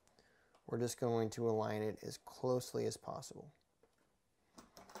 We're just going to align it as closely as possible.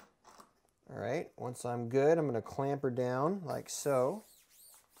 All right, once I'm good, I'm going to clamp her down like so.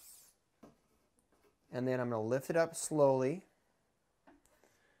 And then I'm going to lift it up slowly.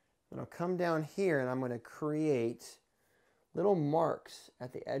 Then I'll come down here and I'm going to create little marks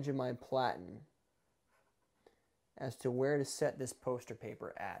at the edge of my platen as to where to set this poster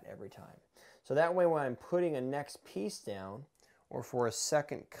paper at every time. So that way when I'm putting a next piece down, or for a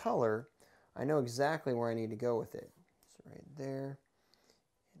second color, I know exactly where I need to go with it. So right there,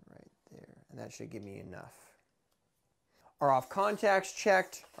 and right there, and that should give me enough. Our off contacts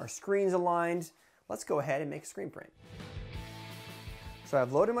checked, our screen's aligned. Let's go ahead and make a screen print. So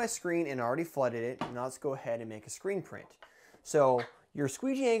I've loaded my screen and already flooded it. Now let's go ahead and make a screen print. So your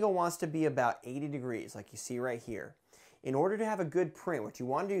squeegee angle wants to be about 80 degrees, like you see right here. In order to have a good print, what you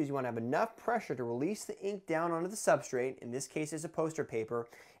want to do is you want to have enough pressure to release the ink down onto the substrate. In this case, it's a poster paper.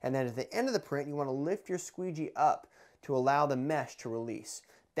 And then at the end of the print, you want to lift your squeegee up to allow the mesh to release.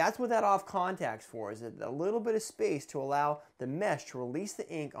 That's what that off contact's for, is a little bit of space to allow the mesh to release the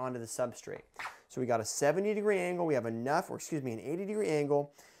ink onto the substrate. So we got a 70-degree angle. We have enough, or excuse me, an 80-degree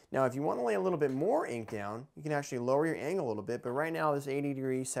angle. Now, if you want to lay a little bit more ink down, you can actually lower your angle a little bit, but right now this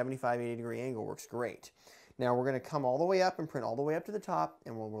 80-degree, 75, 80-degree angle works great. Now we're going to come all the way up and print all the way up to the top,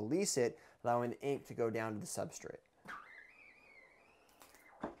 and we'll release it, allowing the ink to go down to the substrate.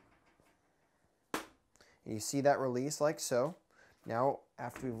 And you see that release like so. Now,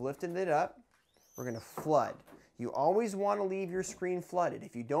 after we've lifted it up, we're going to flood. You always want to leave your screen flooded.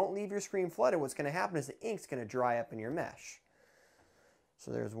 If you don't leave your screen flooded, what's going to happen is the ink's going to dry up in your mesh.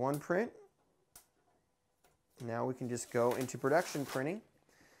 So there's one print. Now we can just go into production printing.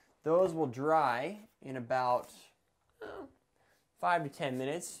 Those will dry in about 5 to 10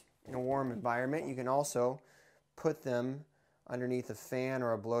 minutes in a warm environment. You can also put them underneath a fan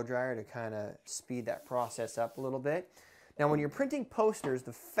or a blow dryer to kind of speed that process up a little bit. Now when you're printing posters,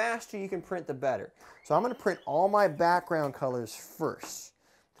 the faster you can print, the better. So I'm going to print all my background colors first.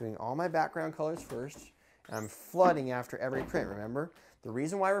 Doing all my background colors first. And I'm flooding after every print, remember? The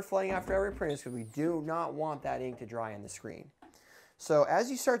reason why we're flooding after every print is because we do not want that ink to dry on the screen. So as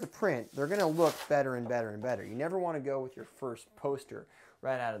you start to print, they're going to look better and better and better. You never want to go with your first poster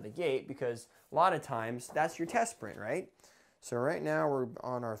right out of the gate, because a lot of times that's your test print, right? So right now we're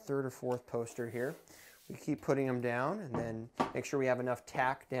on our third or fourth poster here. We keep putting them down and then make sure we have enough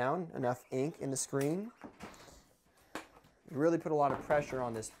tack down, enough ink in the screen. You really put a lot of pressure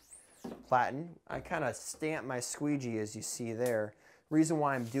on this platen. I kind of stamp my squeegee, as you see there. Reason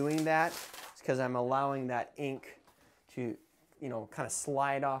why I'm doing that is because I'm allowing that ink to, kind of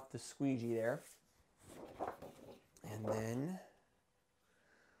slide off the squeegee there. And then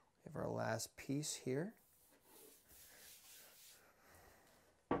we have our last piece here.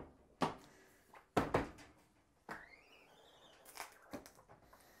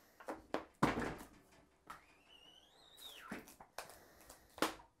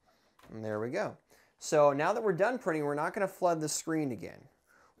 And there we go. So now that we're done printing, we're not going to flood the screen again.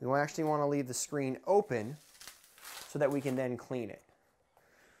 We actually want to leave the screen open so that we can then clean it.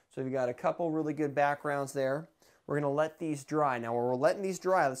 So we've got a couple really good backgrounds there. We're going to let these dry. Now while we're letting these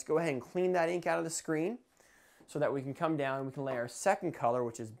dry, let's go ahead and clean that ink out of the screen so that we can come down and we can lay our second color,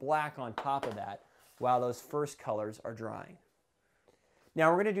 which is black, on top of that while those first colors are drying. Now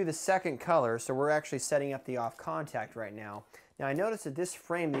we're going to do the second color, so we're actually setting up the off contact right now. Now I noticed that this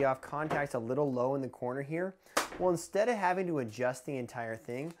frame, the off contact's a little low in the corner here. Well, instead of having to adjust the entire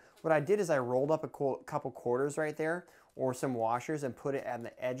thing, what I did is I rolled up a couple quarters right there, or some washers, and put it at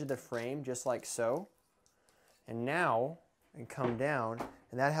the edge of the frame, just like so. And now, and come down,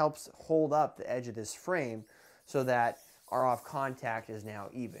 and that helps hold up the edge of this frame so that our off contact is now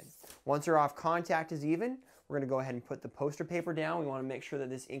even. Once our off contact is even, we're going to go ahead and put the poster paper down. We want to make sure that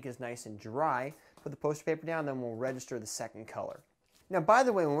this ink is nice and dry. Put the poster paper down, then we'll register the second color. Now, by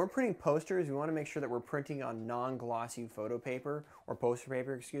the way, when we're printing posters, we want to make sure that we're printing on non-glossy photo paper, or poster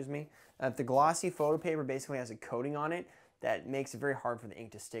paper, excuse me. If the glossy photo paper basically has a coating on it, that makes it very hard for the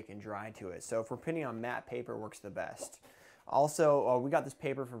ink to stick and dry to it. So if we're printing on matte paper, it works the best. Also, we got this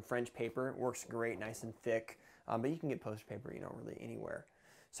paper from French Paper. It works great, nice and thick, but you can get poster paper, really anywhere.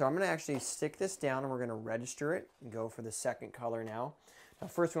 So I'm going to actually stick this down, and we're going to register it and go for the second color now. Now,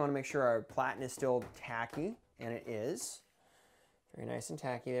 first we want to make sure our platen is still tacky, and it is. Very nice and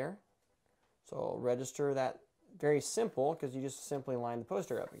tacky there. So I'll register that. Very simple, because you just simply line the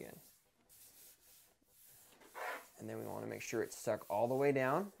poster up again. And then we want to make sure it's stuck all the way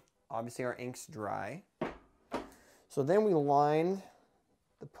down. Obviously our ink's dry. So then we line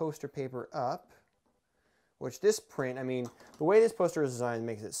the poster paper up, which this print, the way this poster is designed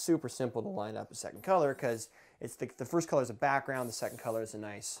makes it super simple to line up a second color, because it's the first color is a background, the second color is a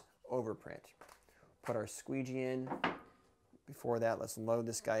nice overprint. Put our squeegee in. Before that, let's load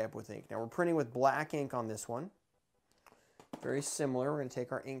this guy up with ink. Now we're printing with black ink on this one. Very similar. We're going to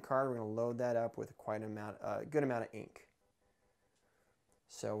take our ink card. We're going to load that up with a good amount of ink.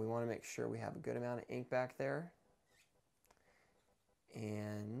 So we want to make sure we have a good amount of ink back there.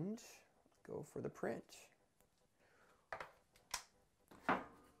 And go for the print.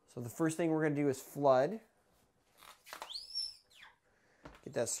 So the first thing we're going to do is flood.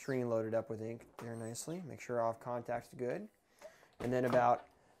 Get that screen loaded up with ink there nicely. Make sure off contact's good. And then about,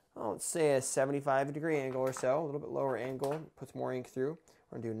 let's say a 75-degree angle or so, a little bit lower angle, puts more ink through.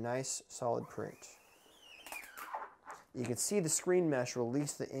 We're going to do a nice solid print. You can see the screen mesh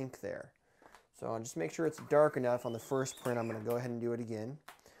release the ink there. So I'll just make sure it's dark enough on the first print. I'm going to go ahead and do it again.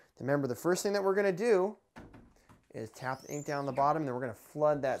 Remember, the first thing that we're going to do is tap the ink down the bottom, and then we're going to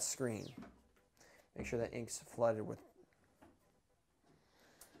flood that screen. Make sure that ink's flooded with.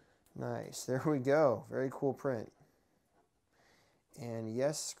 Nice. There we go. Very cool print. And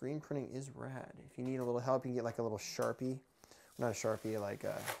yes, screen printing is rad. If you need a little help, you can get like a little Sharpie. Not a Sharpie,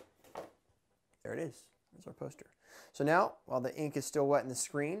 there it is. There's our poster. So now, while the ink is still wet in the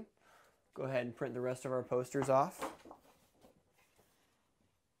screen, go ahead and print the rest of our posters off.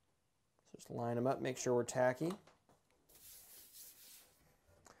 Just line them up, make sure we're tacky.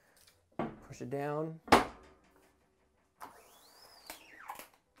 Push it down.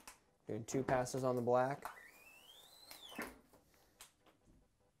 Doing 2 passes on the black.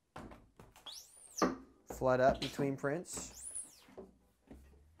 Flood up between prints.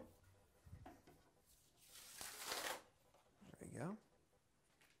 There we go.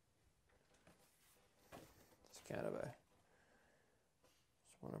 It's kind of it's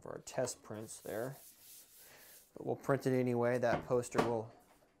one of our test prints there. But we'll print it anyway. That poster will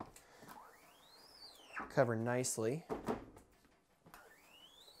cover nicely.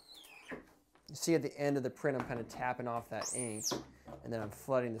 You see at the end of the print, I'm kind of tapping off that ink, and then I'm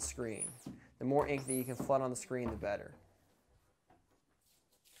flooding the screen. The more ink that you can flood on the screen, the better.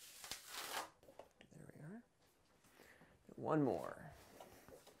 There we are. One more.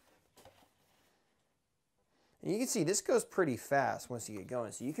 And you can see this goes pretty fast once you get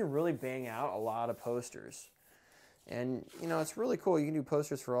going, so you can really bang out a lot of posters. And, it's really cool. You can do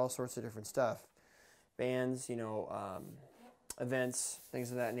posters for all sorts of different stuff. Bands, events, things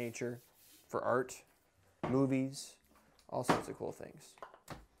of that nature. For art, movies, all sorts of cool things.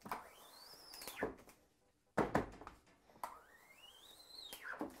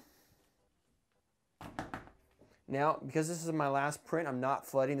 Now, because this is my last print, I'm not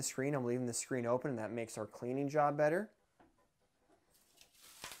flooding the screen. I'm leaving the screen open, and that makes our cleaning job better.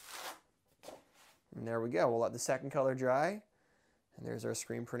 And there we go. We'll let the second color dry. And there's our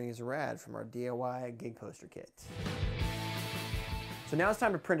screen printing is rad from our DIY gig poster kit. So now it's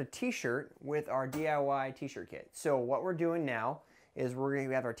time to print a t-shirt with our DIY t-shirt kit. So what we're doing now is we're going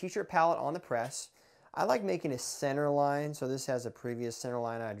to have our t-shirt palette on the press. I like making a center line. So this has a previous center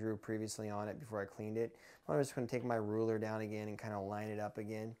line I drew previously on it before I cleaned it. I'm just going to take my ruler down again and kind of line it up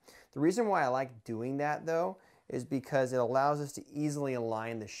again. The reason why I like doing that though is because it allows us to easily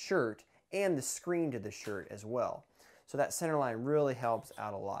align the shirt and the screen to the shirt as well. So that center line really helps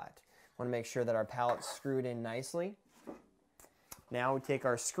out a lot. I want to make sure that our palette's screwed in nicely. Now we take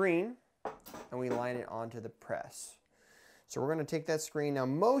our screen and we line it onto the press. So we're going to take that screen. Now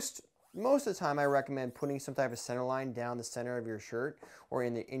most of the time I recommend putting some type of center line down the center of your shirt or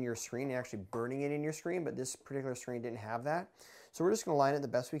in your screen and actually burning it in your screen, but this particular screen didn't have that. So we're just going to line it the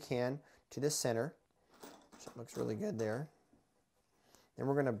best we can to the center. So it looks really good there. Then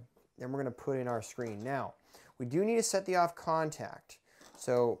we're going to put in our screen. Now, we do need to set the off contact.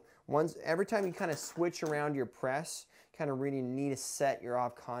 So every time you kind of switch around your press, kind of really need to set your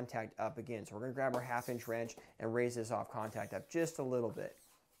off contact up again. So we're going to grab our 1/2-inch wrench and raise this off contact up just a little bit.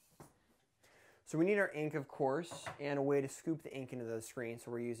 So we need our ink, of course, and a way to scoop the ink into the screen.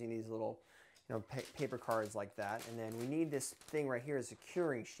 So we're using these little paper cards like that. And then we need this thing right here is a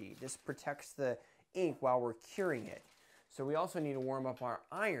curing sheet. This protects the ink while we're curing it. So we also need to warm up our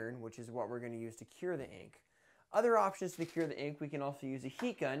iron, which is what we're going to use to cure the ink. Other options to cure the ink, we can also use a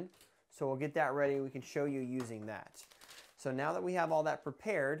heat gun. So we'll get that ready. We can show you using that. So now that we have all that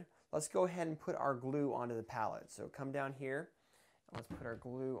prepared, let's go ahead and put our glue onto the palette. So come down here and let's put our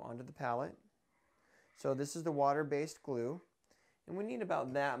glue onto the palette. So this is the water-based glue. And we need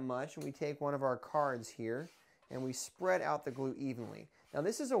about that much. And we take one of our cards here and we spread out the glue evenly. Now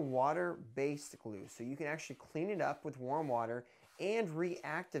this is a water-based glue, so you can actually clean it up with warm water and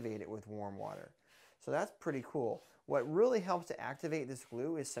reactivate it with warm water. So that's pretty cool. What really helps to activate this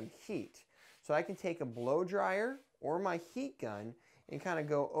glue is some heat. So I can take a blow dryer or my heat gun and kind of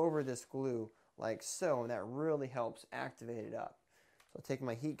go over this glue like so, and that really helps activate it up. So I'll take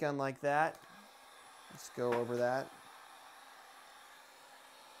my heat gun like that. Let's go over that.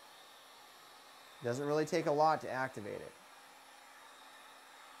 Doesn't really take a lot to activate it.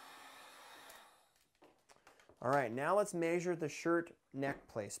 All right, now let's measure the shirt neck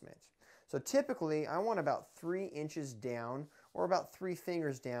placement. So typically, I want about 3 inches down or about 3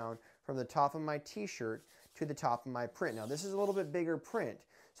 fingers down from the top of my t-shirt to the top of my print. Now this is a little bit bigger print,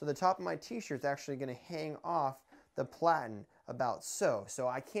 so the top of my t-shirt is actually going to hang off the platen about so. So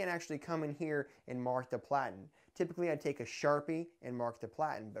I can't actually come in here and mark the platen. Typically, I take a Sharpie and mark the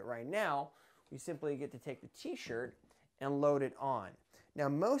platen, but right now, we simply get to take the t-shirt and load it on. Now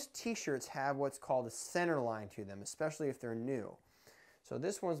most t-shirts have what's called a center line to them, especially if they're new. So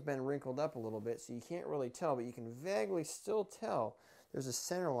this one's been wrinkled up a little bit, so you can't really tell, but you can vaguely still tell there's a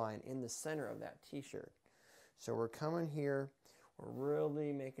center line in the center of that t-shirt. So we're coming here, we're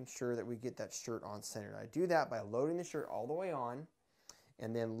really making sure that we get that shirt on center. I do that by loading the shirt all the way on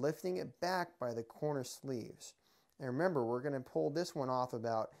and then lifting it back by the corner sleeves. And remember, we're going to pull this one off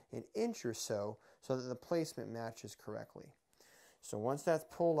about 1 inch or so that the placement matches correctly. So once that's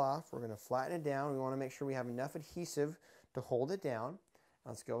pulled off, we're going to flatten it down. We want to make sure we have enough adhesive to hold it down.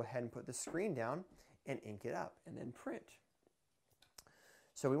 Let's go ahead and put the screen down and ink it up and then print.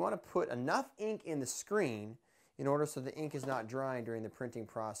 So we want to put enough ink in the screen in order so the ink is not drying during the printing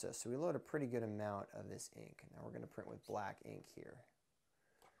process. So we load a pretty good amount of this ink. Now we're going to print with black ink here.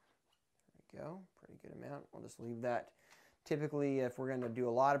 There we go, pretty good amount. We'll just leave that. Typically, if we're going to do a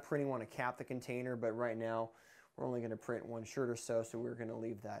lot of printing, we want to cap the container, but right now we're only going to print 1 shirt or so, so we're going to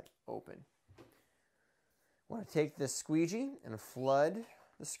leave that open. Want to take this squeegee and flood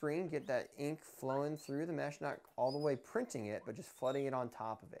the screen, get that ink flowing through the mesh, not all the way printing it, but just flooding it on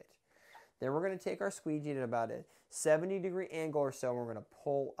top of it. Then we're going to take our squeegee at about a 70-degree angle or so, and we're going to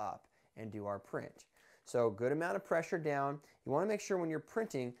pull up and do our print. So good amount of pressure down. You want to make sure when you're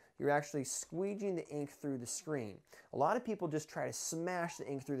printing, you're actually squeegeeing the ink through the screen. A lot of people just try to smash the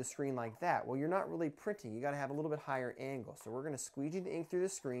ink through the screen like that. Well, you're not really printing. You got to have a little bit higher angle. So we're going to squeegee the ink through the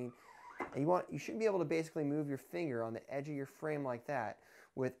screen. And you should be able to basically move your finger on the edge of your frame like that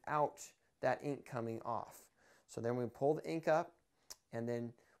without that ink coming off. So then we pull the ink up, and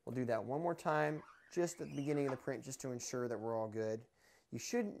then we'll do that one more time just at the beginning of the print just to ensure that we're all good. You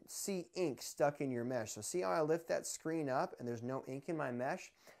shouldn't see ink stuck in your mesh. So see how I lift that screen up and there's no ink in my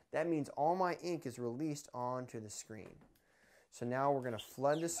mesh? That means all my ink is released onto the screen. So now we're going to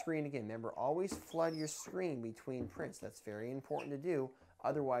flood the screen again. Remember, always flood your screen between prints. That's very important to do.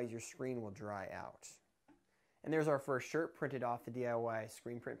 Otherwise, your screen will dry out. And there's our first shirt printed off the DIY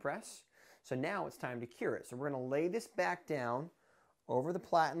screen print press. So now it's time to cure it. So we're going to lay this back down over the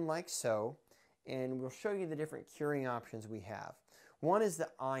platen like so, and we'll show you the different curing options we have. One is the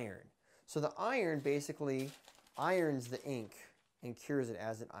iron. So the iron basically irons the ink and cures it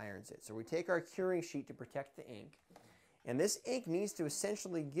as it irons it. So we take our curing sheet to protect the ink, and this ink needs to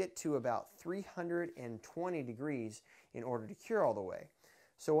essentially get to about 320 degrees in order to cure all the way.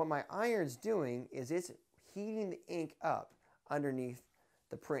 So what my iron's doing is it's heating the ink up underneath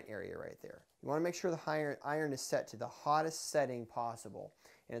the print area right there. You want to make sure the iron is set to the hottest setting possible,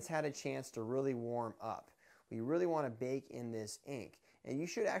 and it's had a chance to really warm up. We really want to bake in this ink, and you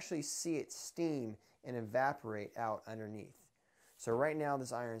should actually see it steam and evaporate out underneath. So right now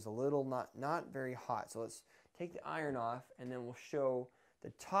this iron is a little not very hot. So let's take the iron off, and then we'll show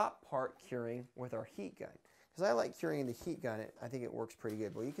the top part curing with our heat gun. Because I like curing the heat gun, I think it works pretty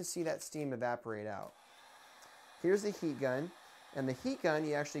good. Well, you can see that steam evaporate out. Here's the heat gun, and the heat gun,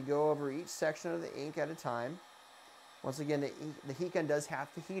 you actually go over each section of the ink at a time. Once again, the heat gun does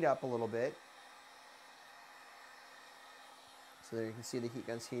have to heat up a little bit. So there you can see the heat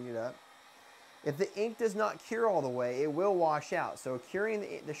gun's heated up. If the ink does not cure all the way, it will wash out. So curing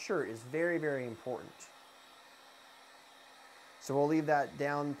the shirt is very, very important. So we'll leave that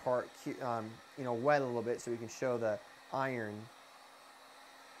down part wet a little bit so we can show the iron.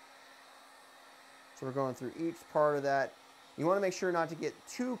 So we're going through each part of that. You want to make sure not to get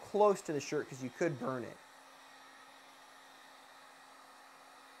too close to the shirt because you could burn it.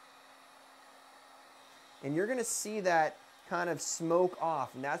 And you're going to see that kind of smoke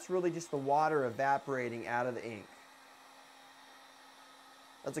off, and that's really just the water evaporating out of the ink.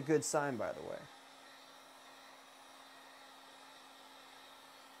 That's a good sign, by the way.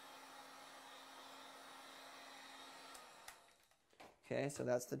 Okay, so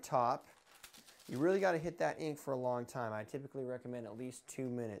that's the top. You really got to hit that ink for a long time. I typically recommend at least 2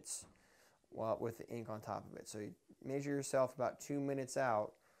 minutes with the ink on top of it. So you measure yourself about 2 minutes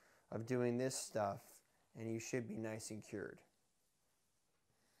out of doing this stuff, and you should be nice and cured.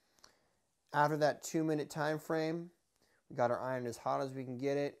 After that 2-minute time frame, we got our iron as hot as we can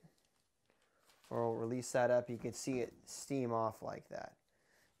get it. We'll release that up. You can see it steam off like that.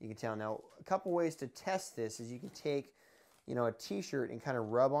 You can tell. Now, a couple ways to test this is you can take, a t-shirt and kind of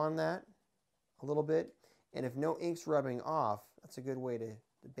rub on that a little bit. And if no ink's rubbing off, that's a good way to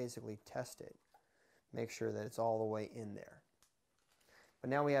basically test it. Make sure that it's all the way in there. But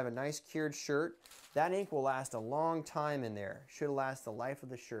now we have a nice cured shirt. That ink will last a long time in there. Should last the life of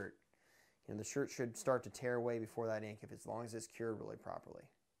the shirt. The shirt should start to tear away before that ink as long as it's cured really properly.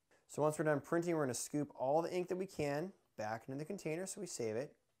 So once we're done printing, we're going to scoop all the ink that we can back into the container so we save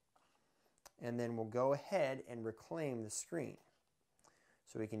it. And then we'll go ahead and reclaim the screen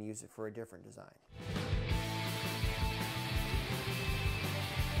so we can use it for a different design.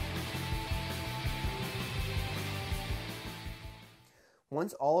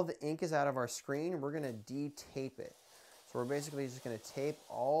 Once all of the ink is out of our screen, we're going to de-tape it. So we're basically just going to tape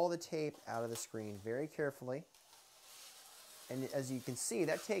all the tape out of the screen very carefully. And as you can see,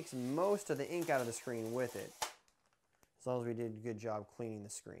 that takes most of the ink out of the screen with it, as long as we did a good job cleaning the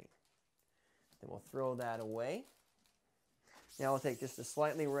screen. Then we'll throw that away. Now we'll take just a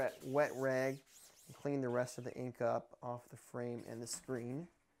slightly wet rag and clean the rest of the ink up off the frame and the screen.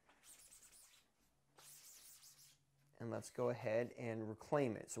 And let's go ahead and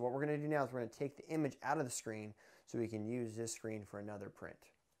reclaim it. So what we're going to do now is we're going to take the image out of the screen so we can use this screen for another print.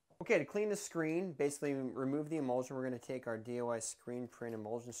 Okay, to clean the screen, basically remove the emulsion, we're going to take our DIY screen print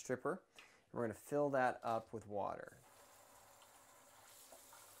emulsion stripper, and we're going to fill that up with water.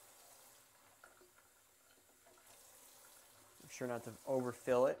 Make sure not to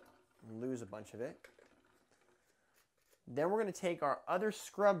overfill it and lose a bunch of it. Then we're going to take our other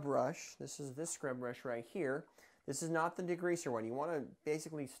scrub brush. This is this scrub brush right here. This is not the degreaser one. You want to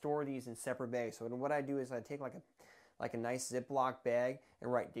basically store these in separate bags. So what I do is I take like a nice Ziploc bag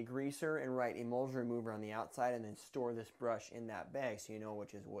and write degreaser and write emulsion remover on the outside and then store this brush in that bag so you know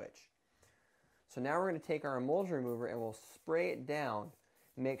which is which. So now we're going to take our emulsion remover and we'll spray it down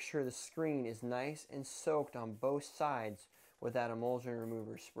and make sure the screen is nice and soaked on both sides with that emulsion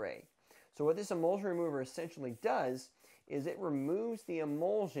remover spray. So what this emulsion remover essentially does is it removes the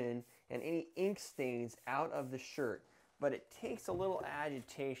emulsion and any ink stains out of the shirt, but it takes a little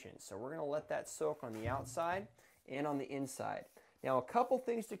agitation. So we're going to let that soak on the outside and on the inside. Now, a couple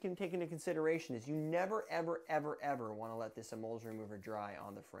things to take into consideration is you never, ever, ever, ever want to let this emulsion remover dry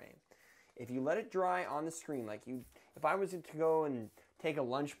on the frame. If you let it dry on the screen, if I was to go and take a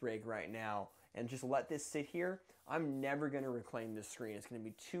lunch break right now and just let this sit here, I'm never going to reclaim this screen. It's going to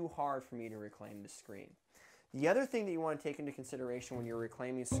be too hard for me to reclaim this screen. The other thing that you want to take into consideration when you're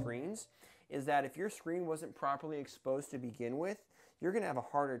reclaiming screens is that if your screen wasn't properly exposed to begin with, you're going to have a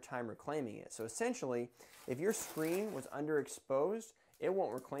harder time reclaiming it. So essentially, if your screen was underexposed, it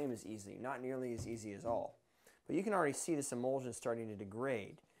won't reclaim as easily, not nearly as easy as all. But you can already see this emulsion starting to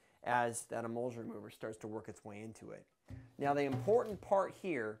degrade as that emulsion remover starts to work its way into it. Now the important part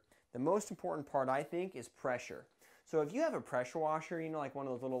here, the most important part I think, is pressure. So if you have a pressure washer, like one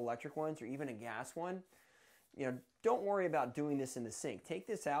of those little electric ones or even a gas one, don't worry about doing this in the sink. Take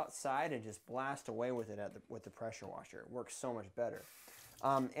this outside and just blast away with it with the pressure washer. It works so much better.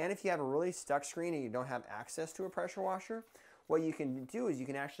 And if you have a really stuck screen and you don't have access to a pressure washer, what you can do is you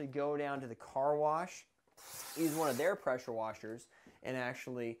can actually go down to the car wash, use one of their pressure washers, and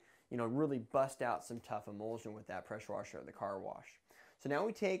actually really bust out some tough emulsion with that pressure washer at the car wash. So now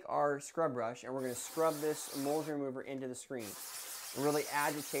we take our scrub brush and we're going to scrub this emulsion remover into the screen and really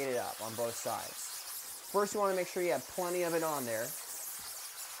agitate it up on both sides. First, you want to make sure you have plenty of it on there.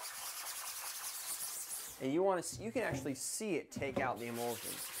 And you can actually see it take out the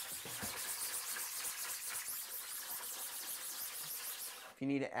emulsion. If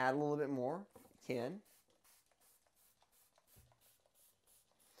you need to add a little bit more, you can.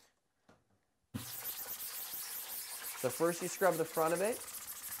 So first you scrub the front of it.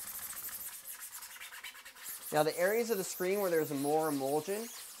 Now the areas of the screen where there's more emulsion,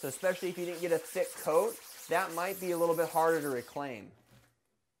 so especially if you didn't get a thick coat, that might be a little bit harder to reclaim.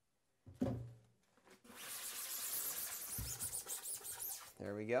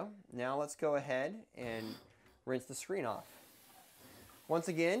 There we go. Now let's go ahead and rinse the screen off. Once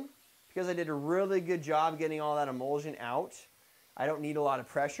again, because I did a really good job getting all that emulsion out, I don't need a lot of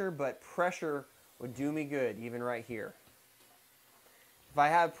pressure, but pressure would do me good, even right here. If I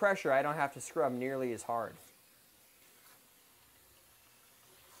have pressure, I don't have to scrub nearly as hard.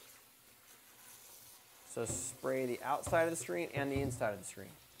 So spray the outside of the screen and the inside of the screen.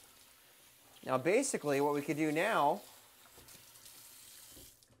 Now basically what we could do now,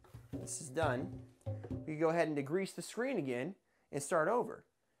 this is done, we can go ahead and degrease the screen again and start over.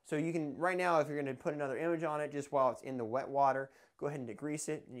 So you can, right now, if you're going to put another image on it just while it's in the wet water, go ahead and degrease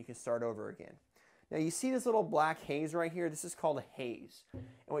it and you can start over again. Now you see this little black haze right here? This is called a haze. And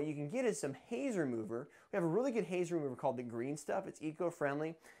what you can get is some haze remover. We have a really good haze remover called the green stuff. It's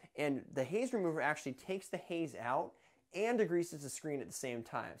eco-friendly. And the haze remover actually takes the haze out and degreases the screen at the same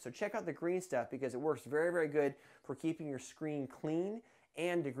time. So check out the green stuff because it works very, very good for keeping your screen clean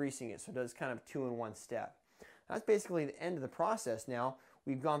and degreasing it. So it does kind of 2-in-1 step. That's basically the end of the process now.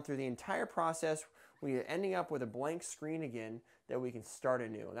 We've gone through the entire process. We're ending up with a blank screen again that we can start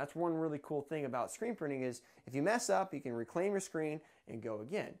anew. And that's one really cool thing about screen printing is if you mess up, you can reclaim your screen and go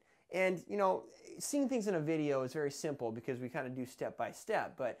again. And you know, seeing things in a video is very simple because we kind of do step by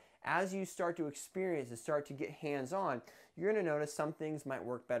step. But as you start to experience and start to get hands-on, you're going to notice some things might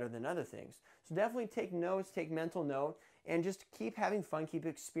work better than other things. So definitely take notes, take mental note, and just keep having fun, keep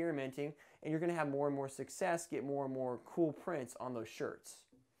experimenting, and you're going to have more and more success, get more and more cool prints on those shirts.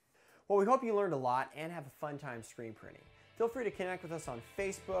 Well, we hope you learned a lot and have a fun time screen printing. Feel free to connect with us on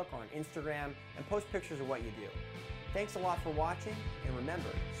Facebook or on Instagram and post pictures of what you do. Thanks a lot for watching, and remember,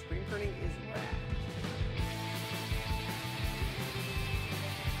 screen printing is rad.